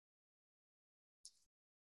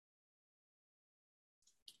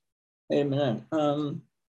a minute.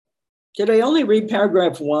 Did I only read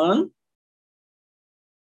paragraph 1?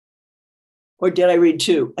 Or did I read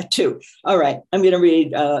 2? 2. All right. I'm going to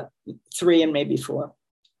read 3 and maybe 4.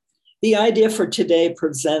 The idea for today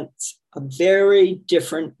presents a very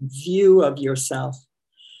different view of yourself.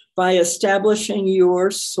 By establishing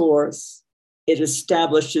your source, it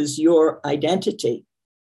establishes your identity.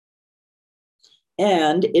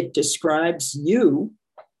 And it describes you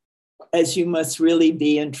as you must really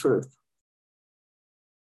be in truth.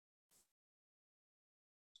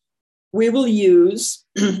 We will use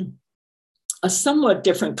a somewhat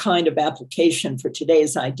different kind of application for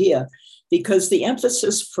today's idea, because the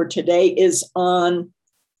emphasis for today is on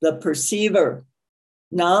the perceiver,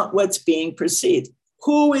 not what's being perceived.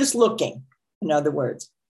 Who is looking? In other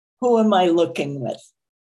words, who am I looking with?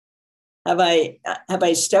 Have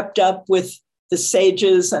I stepped up with the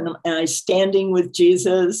sages, and am I standing with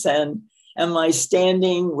Jesus? And am I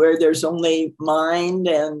standing where there's only mind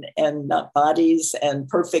and not bodies and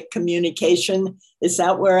perfect communication? Is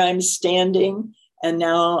that where I'm standing? And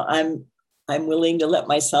now I'm willing to let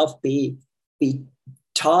myself be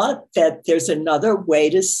taught that there's another way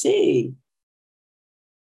to see.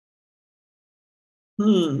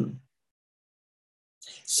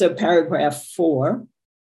 So paragraph 4,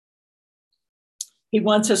 he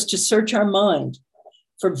wants us to search our mind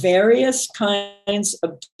for various kinds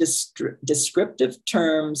of descriptive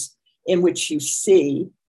terms in which you see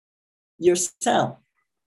yourself.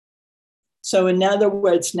 So in other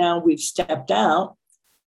words, now we've stepped out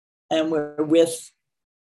and we're with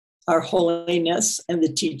our holiness and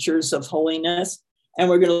the teachers of holiness, and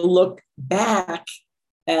we're going to look back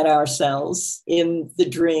at ourselves in the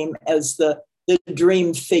dream as the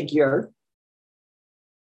dream figure.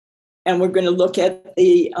 And we're going to look at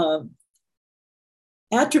the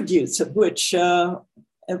attributes of which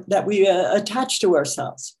that we attach to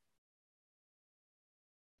ourselves.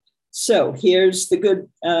 So here's the good,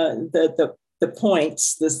 the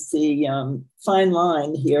points, the fine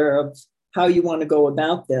line here of how you want to go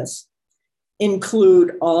about this.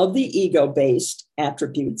 Include all the ego-based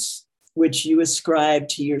attributes which you ascribe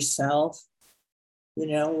to yourself. You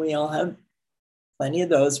know, we all have plenty of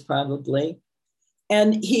those probably.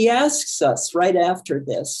 And he asks us right after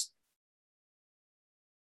this,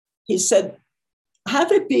 he said,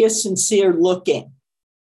 have it be a sincere looking,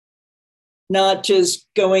 not just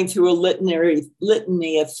going through a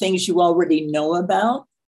litany of things you already know about.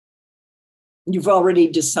 You've already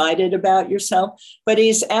decided about yourself, but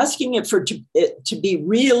he's asking it to be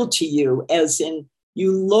real to you, as in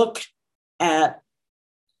you look at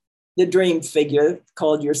the dream figure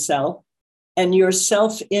called yourself and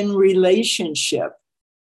yourself in relationship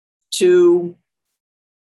to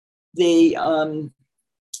the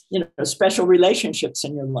special relationships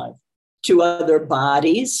in your life, to other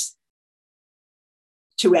bodies,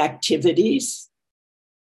 to activities,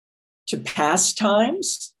 to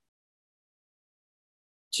pastimes,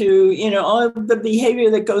 to all of the behavior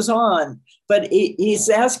that goes on. But he's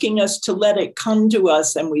asking us to let it come to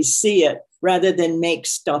us and we see it rather than make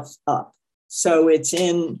stuff up. So it's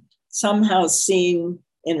somehow seen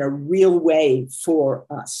in a real way for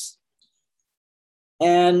us.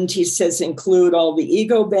 And he says, include all the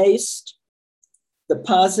ego-based, the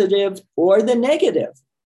positive, or the negative.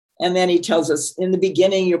 And then he tells us in the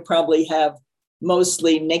beginning, you'll probably have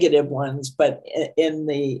mostly negative ones, but in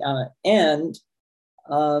the end,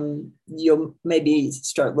 you'll maybe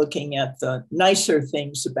start looking at the nicer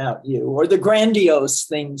things about you, or the grandiose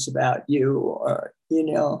things about you, or,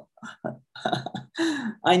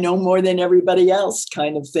 I know more than everybody else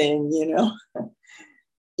kind of thing,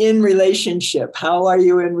 In relationship, how are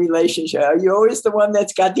you in relationship? Are you always the one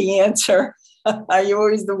that's got the answer? Are you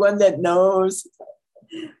always the one that knows?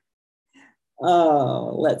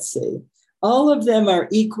 Oh, let's see. All of them are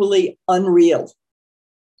equally unreal.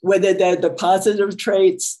 Whether they're the positive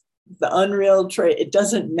traits, the unreal trait, it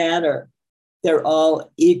doesn't matter. They're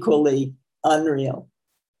all equally unreal.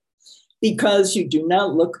 Because you do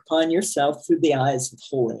not look upon yourself through the eyes of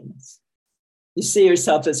holiness. You see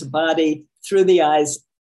yourself as a body through the eyes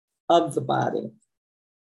of the body.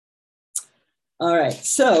 All right,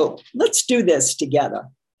 so let's do this together.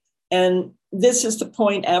 And this is the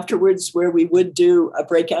point afterwards where we would do a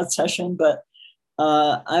breakout session, but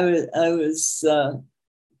I was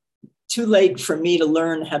too late for me to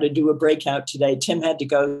learn how to do a breakout today. Tim had to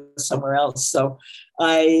go somewhere else, so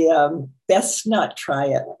I best not try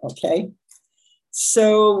it, okay?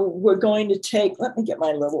 So we're going to take, let me get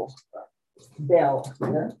my little bell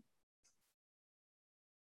here.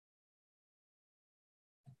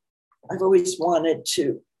 I've always wanted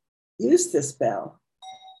to use this bell,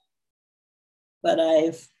 but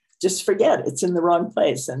I've just forget it's in the wrong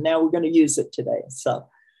place. And now we're going to use it today. So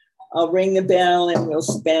I'll ring the bell and we'll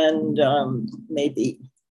spend maybe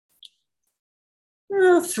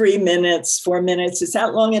 3 minutes, 4 minutes. Is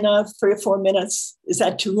that long enough? 3 or 4 minutes? Is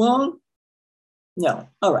that too long? No.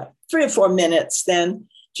 All right. 3 or 4 minutes then.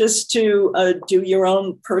 just to do your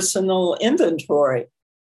own personal inventory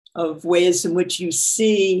of ways in which you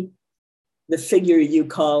see the figure you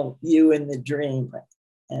call you in the dream.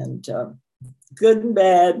 And good and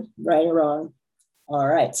bad, right or wrong. All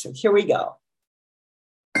right, so here we go.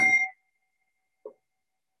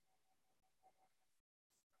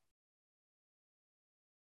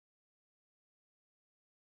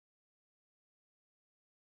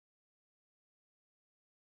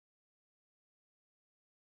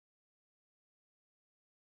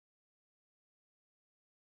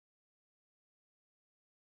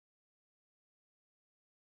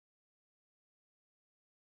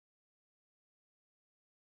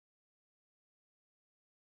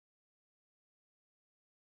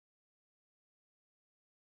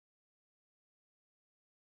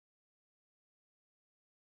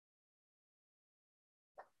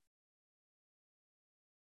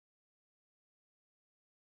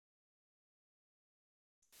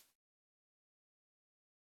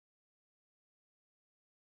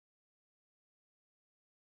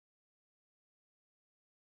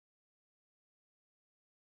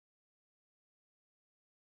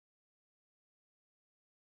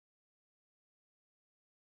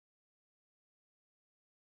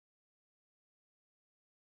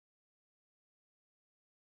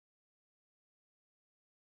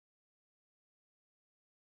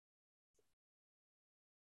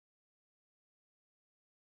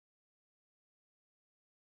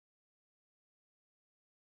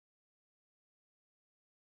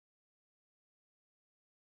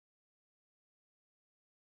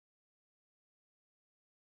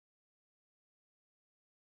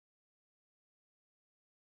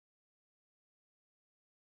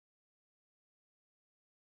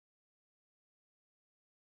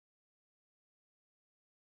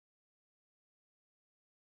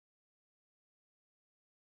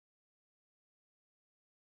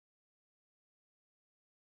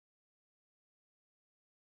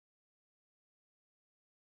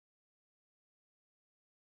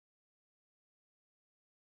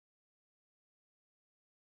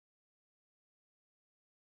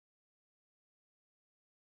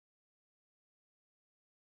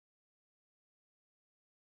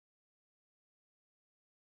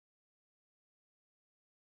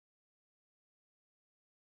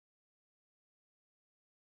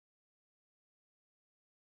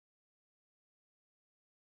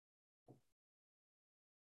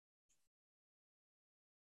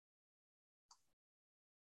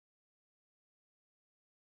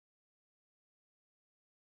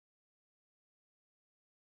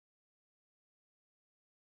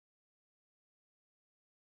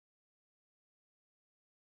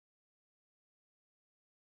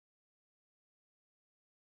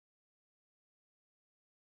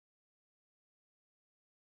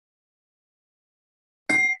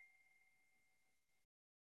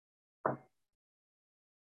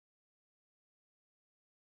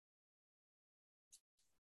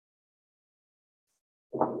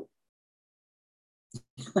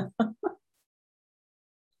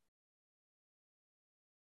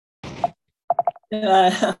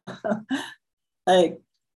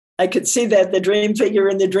 I could see that the dream figure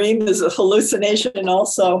in the dream is a hallucination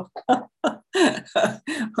also.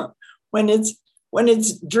 when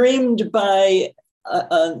it's dreamed by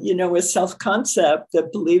a self-concept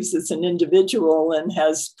that believes it's an individual and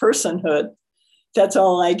has personhood, that's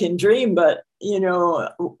all I can dream. But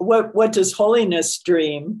what does holiness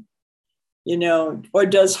dream? Or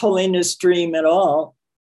does holiness dream at all?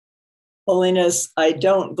 Holiness, I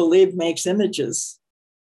don't believe, makes images.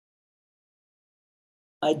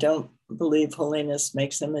 I don't believe holiness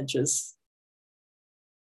makes images.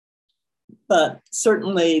 But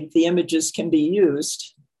certainly the images can be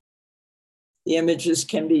used. The images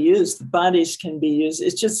can be used. The bodies can be used.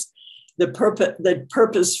 It's just the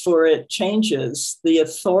purpose for it changes. The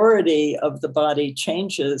authority of the body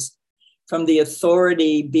changes from the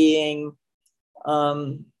authority being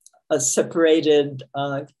a separated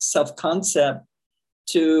self-concept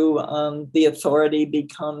to the authority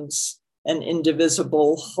becomes an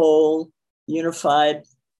indivisible, whole, unified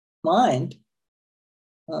mind,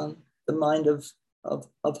 the mind of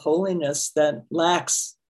holiness that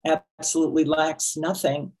absolutely lacks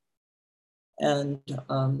nothing, and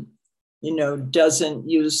doesn't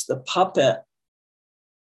use the puppet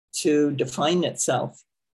to define itself.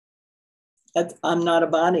 I'm not a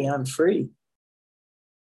body, I'm free.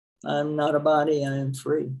 I'm not a body, I am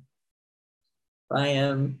free. I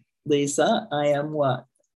am Lisa, I am what?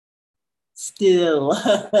 Still.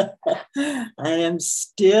 I am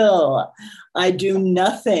still. I do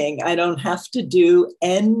nothing. I don't have to do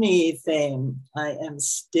anything. I am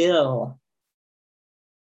still.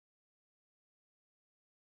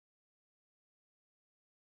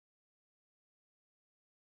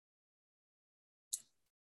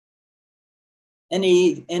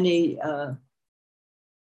 Any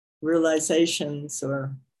realizations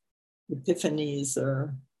or epiphanies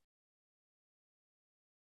or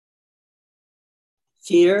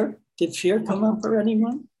fear? Did fear come up for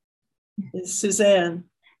anyone? Suzanne.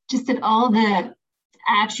 Just that all the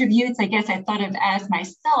attributes, I guess I thought of as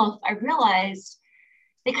myself, I realized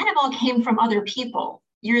they kind of all came from other people.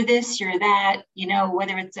 You're this, you're that, you know,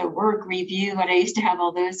 whether it's a work review, and I used to have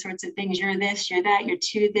all those sorts of things. You're this, you're that, you're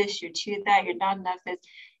to this, you're to that, you're not enough this.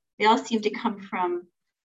 They all seem to come from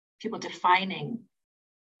people defining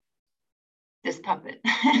this puppet.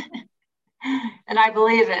 And I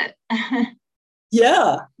believe it.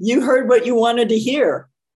 Yeah, you heard what you wanted to hear.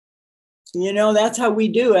 You know, that's how we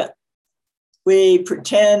do it. We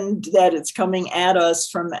pretend that it's coming at us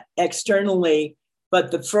from externally,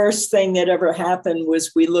 but the first thing that ever happened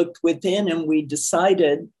was we looked within and we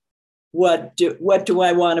decided, what do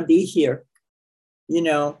I want to be here? You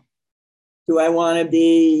know, do I want to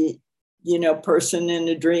be, you know, person in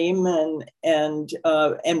a dream and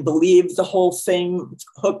believe the whole thing,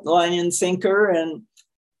 hook, line, and sinker,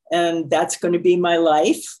 and that's going to be my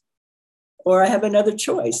life? Or I have another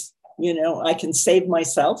choice. You know, I can save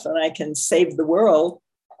myself and I can save the world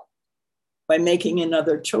by making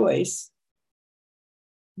another choice.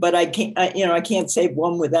 But I can't save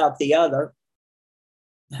one without the other.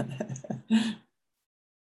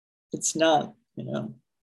 It's not, you know.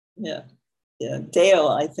 Yeah. Yeah. Dale,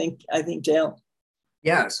 I think Dale.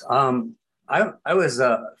 Yes. I was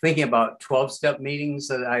thinking about 12-step meetings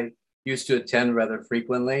that I used to attend rather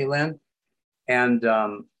frequently, Lynn. And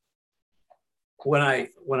when I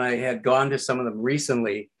had gone to some of them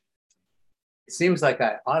recently, it seems like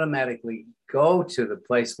I automatically go to the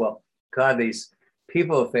place, well, God, these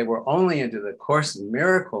people, if they were only into the Course in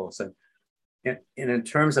Miracles and in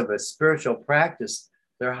terms of a spiritual practice,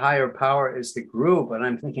 their higher power is the group. And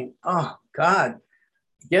I'm thinking, oh God,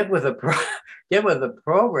 get with the program,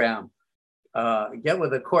 get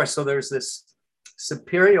with the Course. So there's this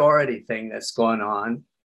superiority thing that's going on,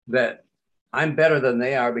 that I'm better than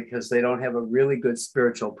they are because they don't have a really good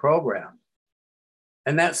spiritual program.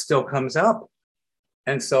 And that still comes up.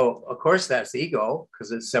 And so, of course, that's ego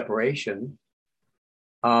because it's separation.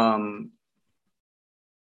 I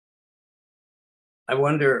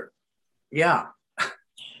wonder, yeah.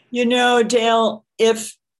 You know, Dale,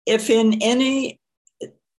 if in any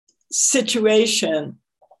situation,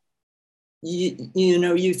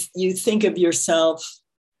 you think of yourself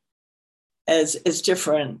as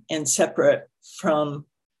different and separate from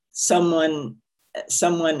someone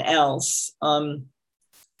else, and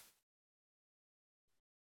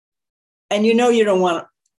you don't want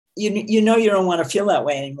to feel that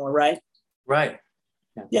way anymore, right? Right.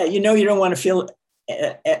 Yeah, you don't want to feel.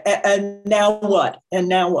 And now what? And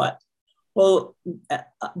now what? Well,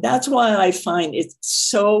 that's why I find it's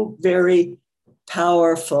so very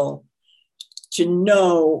powerful to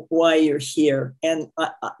know why you're here. And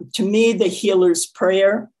to me, the healer's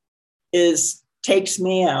prayer takes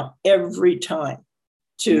me out every time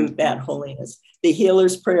to that holiness. The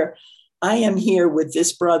healer's prayer. I am here with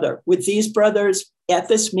this brother, with these brothers at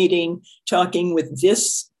this meeting, talking with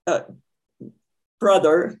this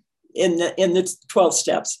brother in the 12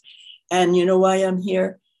 steps. And you know why I'm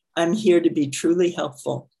here? I'm here to be truly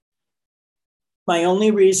helpful. My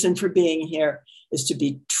only reason for being here is to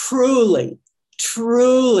be truly,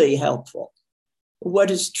 truly helpful.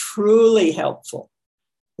 What is truly helpful?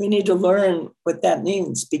 We need to learn what that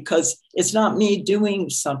means, because it's not me doing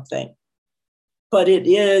something, but it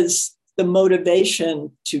is the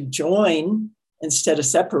motivation to join instead of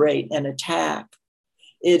separate and attack.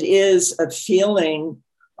 It is a feeling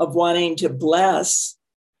of wanting to bless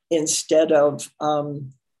instead of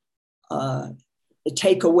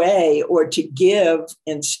take away, or to give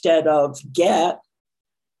instead of get.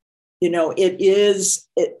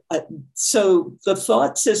 So the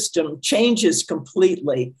thought system changes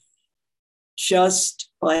completely just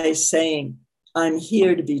by saying, I'm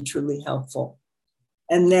here to be truly helpful.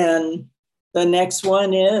 And then the next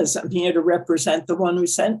one is, I'm here to represent the one who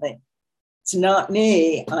sent me. It's not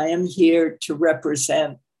me. I am here to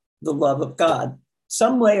represent the love of God,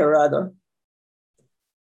 some way or other.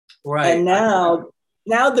 Right. And now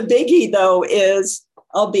the biggie, though, is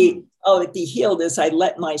I'll be healed as I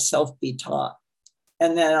let myself be taught.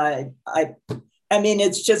 And then I mean,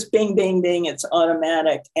 it's just bing, bing, bing. It's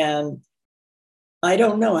automatic. And I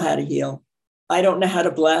don't know how to heal. I don't know how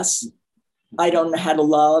to bless. I don't know how to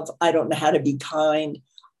love. I don't know how to be kind.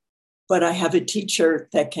 But I have a teacher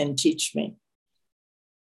that can teach me.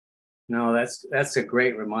 No, that's a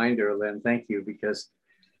great reminder, Lynn. Thank you, because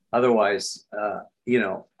Otherwise,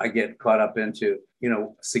 I get caught up into,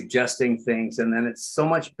 suggesting things. And then it's so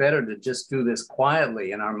much better to just do this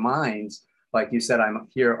quietly in our minds. Like you said, I'm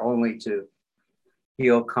here only to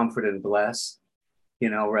heal, comfort, and bless,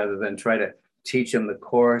 rather than try to teach them the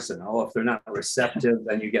course. And, if they're not receptive,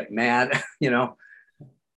 then you get mad,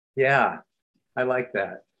 Yeah, I like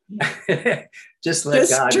that. Just let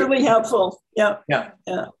Just God. truly helpful. Yeah. Yeah.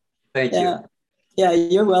 Yeah. Thank you. Yeah,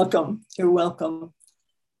 you're welcome. You're welcome.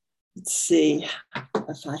 Let's see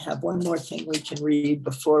if I have one more thing we can read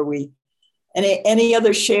before we, any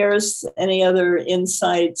other shares, any other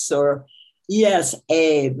insights, or yes,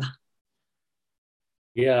 Abe.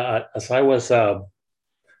 Yeah, as I was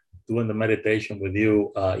doing the meditation with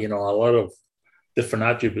you, a lot of different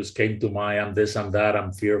attributes came to mind. I'm this, I'm that,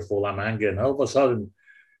 I'm fearful, I'm angry. And all of a sudden,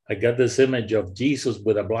 I got this image of Jesus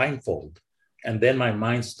with a blindfold. And then my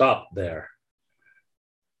mind stopped there.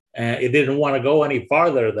 And it didn't want to go any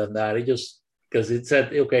farther than that. It just, because it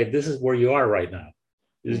said, okay, this is where you are right now.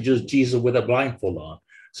 It's just Jesus with a blindfold on.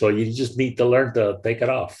 So you just need to learn to take it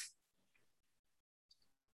off.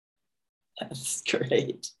 That's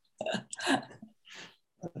great.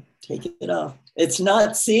 Take it off. It's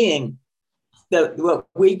not seeing. What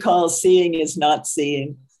we call seeing is not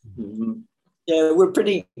seeing. Mm-hmm. Yeah, we're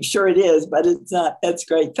pretty sure it is, but it's not. That's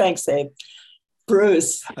great. Thanks, Abe.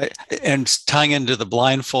 Bruce. And tying into the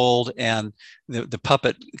blindfold and the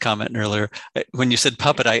puppet comment earlier, when you said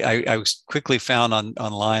puppet, I was quickly found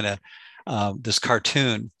online this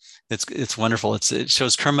cartoon. It's wonderful. It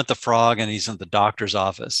shows Kermit the Frog, and he's in the doctor's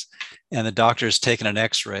office, and the doctor's taking an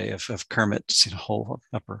X-ray of Kermit's whole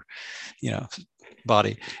upper,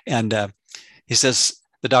 body, and the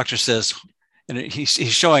doctor says, and he's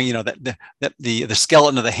showing, that the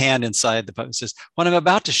skeleton of the hand inside the puppet says, what I'm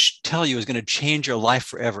about to tell you is going to change your life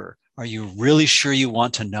forever. Are you really sure you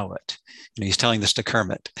want to know it? He's telling this to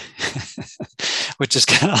Kermit, which is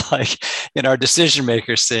kind of like, our decision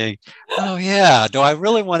makers saying, oh yeah, do I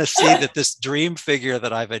really want to see that this dream figure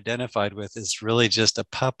that I've identified with is really just a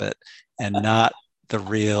puppet and not the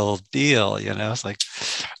real deal? It's like,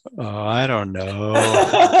 oh, I don't know.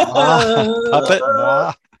 Puppet,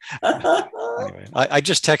 moi. Anyway, I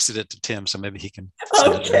just texted it to Tim, so maybe he can.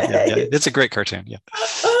 Okay. Yeah, it's a great cartoon. Yeah.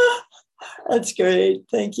 That's great.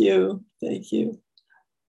 Thank you. Thank you.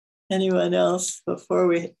 Anyone else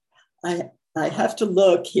before I have to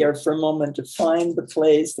look here for a moment to find the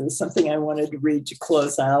place. There's something I wanted to read to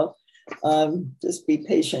close out. Just be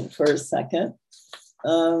patient for a second.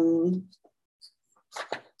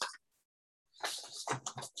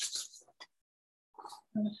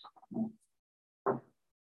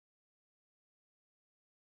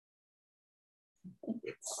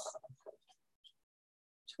 It's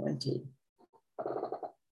 20.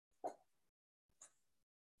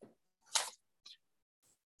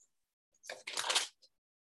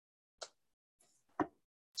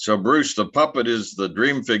 So Bruce, the puppet is the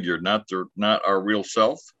dream figure, not our real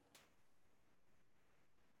self.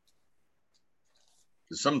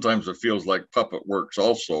 Sometimes it feels like puppet works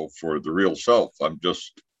also for the real self. I'm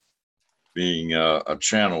just being a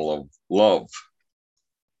channel of love.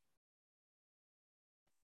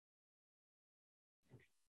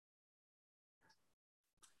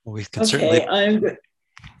 Well, we can certainly.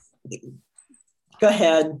 Go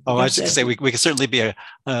ahead. Oh, I was just going to say we can certainly be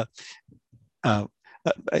a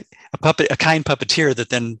puppet, a kind puppeteer that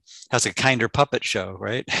then has a kinder puppet show,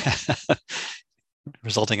 right?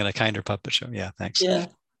 Resulting in a kinder puppet show. Yeah, thanks. Yeah,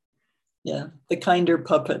 the kinder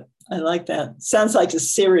puppet. I like that. Sounds like a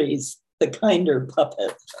series, the kinder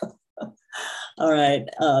puppet. All right,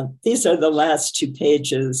 these are the last 2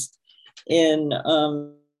 pages in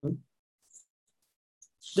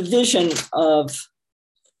the vision of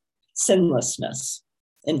sinlessness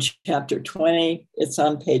in chapter 20. It's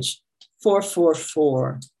on page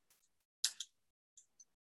 444.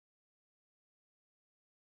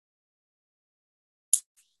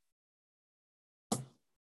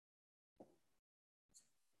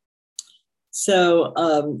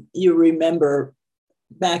 So you remember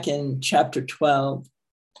back in chapter 12,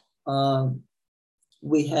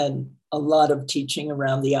 we had a lot of teaching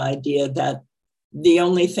around the idea that the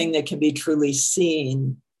only thing that can be truly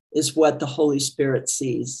seen is what the Holy Spirit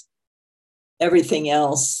sees. Everything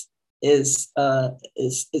else is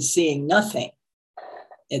seeing nothing.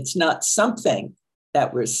 It's not something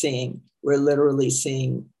that we're seeing. We're literally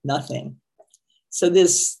seeing nothing. So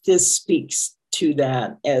this speaks to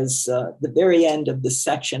that as the very end of the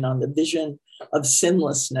section on the vision of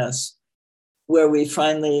sinlessness, where we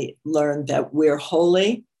finally learned that we're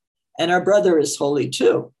holy and our brother is holy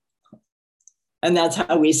too. And that's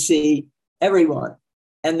how we see everyone.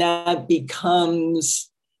 And that becomes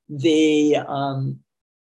the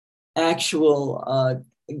actual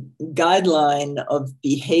guideline of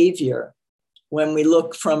behavior, when we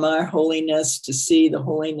look from our holiness to see the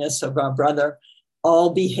holiness of our brother,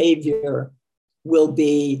 all behavior will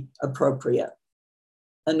be appropriate.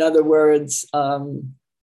 In other words,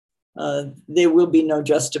 there will be no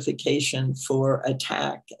justification for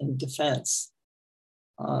attack and defense.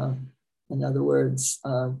 In other words,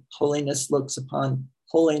 holiness looks upon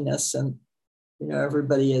holiness, and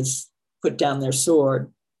everybody has put down their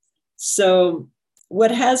sword. So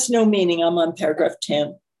what has no meaning, I'm on paragraph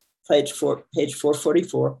 10, page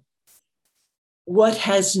 444. What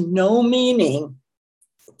has no meaning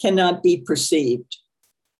cannot be perceived.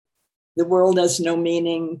 The world has no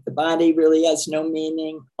meaning. The body really has no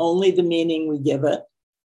meaning, only the meaning we give it.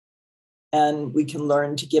 And we can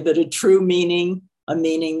learn to give it a true meaning, a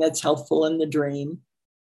meaning that's helpful in the dream.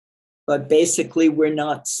 But basically, we're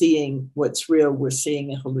not seeing what's real. We're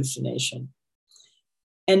seeing a hallucination.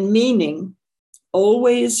 And meaning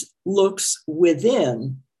always looks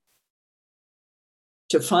within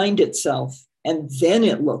to find itself, and then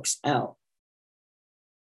it looks out.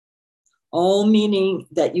 All meaning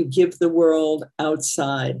that you give the world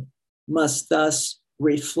outside must thus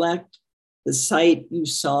reflect the sight you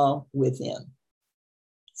saw within.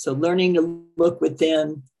 So learning to look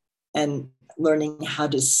within and learning how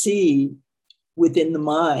to see within the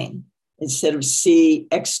mind instead of see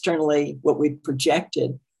externally what we've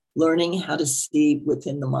projected, learning how to see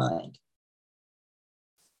within the mind.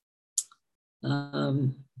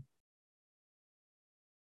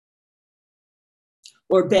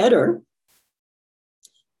 Or better,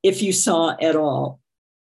 if you saw at all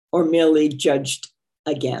or merely judged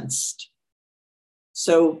against.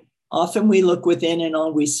 So often we look within and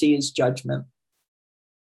all we see is judgment.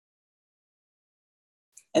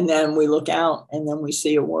 And then we look out and then we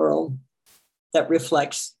see a world that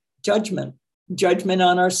reflects judgment, judgment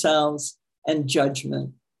on ourselves and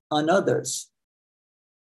judgment on others.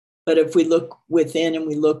 But if we look within and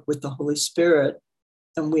we look with the Holy Spirit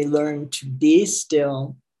and we learn to be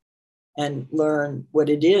still and learn what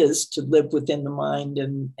it is to live within the mind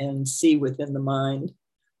and see within the mind,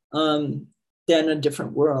 then a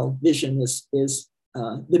different world. Vision is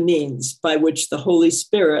the means by which the Holy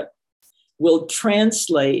Spirit will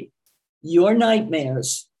translate your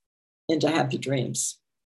nightmares into happy dreams,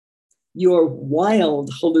 your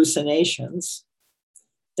wild hallucinations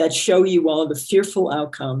that show you all the fearful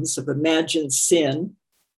outcomes of imagined sin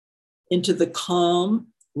into the calm,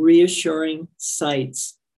 reassuring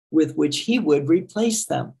sights with which he would replace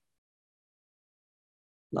them.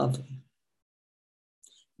 Lovely.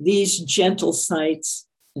 These gentle sights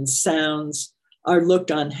and sounds are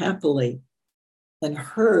looked on happily and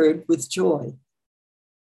heard with joy.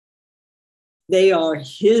 They are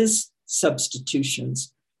his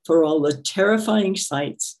substitutions for all the terrifying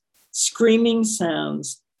sights, screaming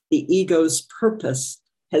sounds the ego's purpose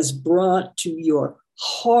has brought to your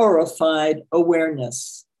horrified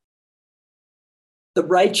awareness. The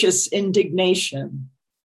righteous indignation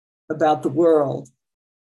about the world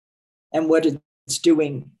and what it's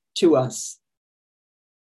doing to us.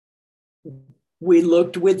 We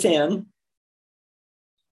looked within,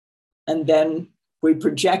 and then we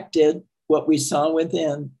projected what we saw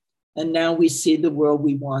within, and now we see the world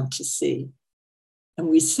we want to see. And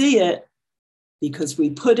we see it because we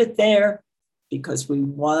put it there, because we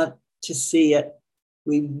want to see it.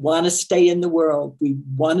 We want to stay in the world. We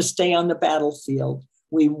want to stay on the battlefield.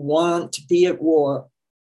 We want to be at war.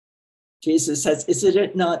 Jesus says, is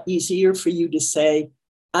it not easier for you to say,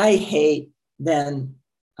 I hate, than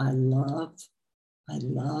I love? I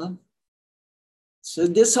love. So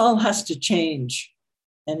this all has to change,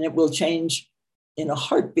 and it will change in a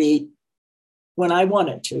heartbeat when I want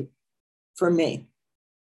it to. For me,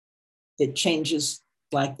 it changes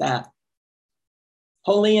like that.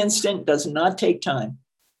 Holy instant does not take time.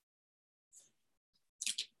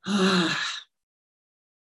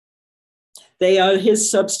 They are his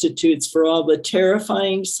substitutes for all the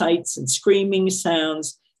terrifying sights and screaming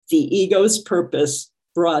sounds the ego's purpose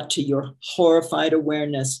brought to your horrified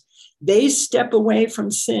awareness. They step away from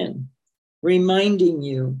sin, reminding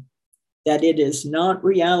you that it is not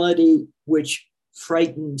reality which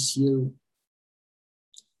frightens you,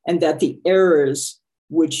 and that the errors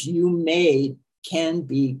which you made can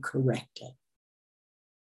be corrected.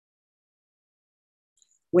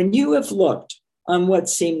 When you have looked on what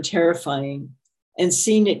seemed terrifying and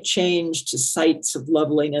seen it change to sights of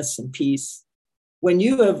loveliness and peace, when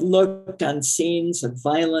you have looked on scenes of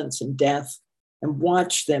violence and death and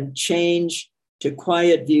watched them change to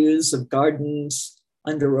quiet views of gardens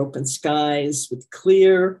under open skies with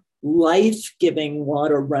clear, life-giving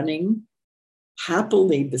water running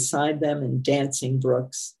happily beside them in dancing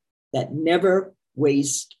brooks that never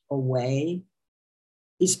waste away.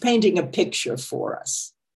 He's painting a picture for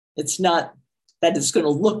us. It's not that it's going to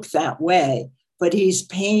look that way, but he's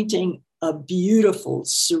painting a beautiful,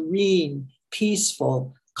 serene,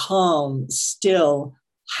 peaceful, calm, still,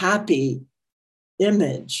 happy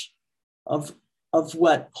image of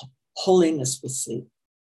what holiness will see.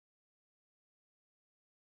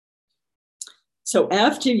 So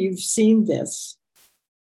after you've seen this,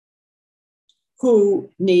 who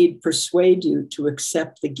need persuade you to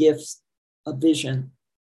accept the gifts of vision?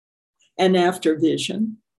 And after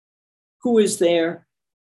vision, who is there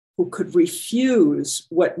who could refuse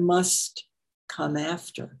what must come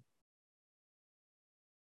after?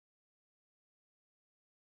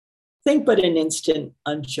 Think but an instant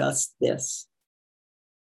on just this.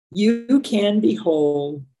 You can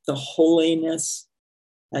behold the holiness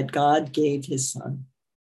that God gave his son.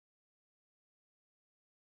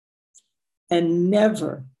 And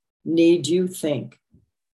never need you think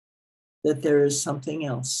that there is something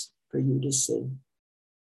else for you to see.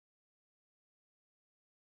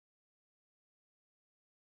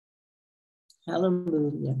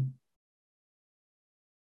 Hallelujah.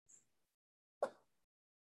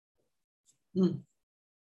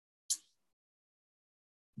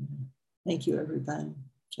 Thank you, everybody.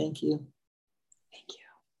 Thank you. Thank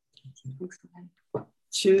you.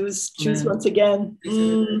 Choose once again.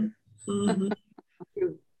 Mm-hmm.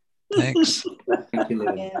 Thanks. Thank you,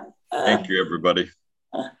 Lily. Thank you, everybody.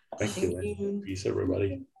 Thank you, Lynn. Peace,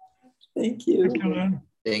 everybody. Thank you. Thank you, Lynn.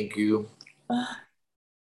 Thank you.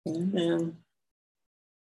 Amen.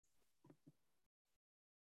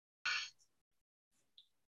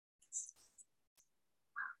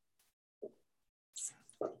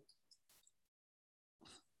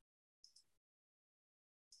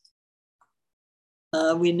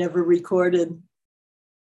 We never recorded.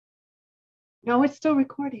 No, it's still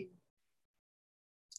recording.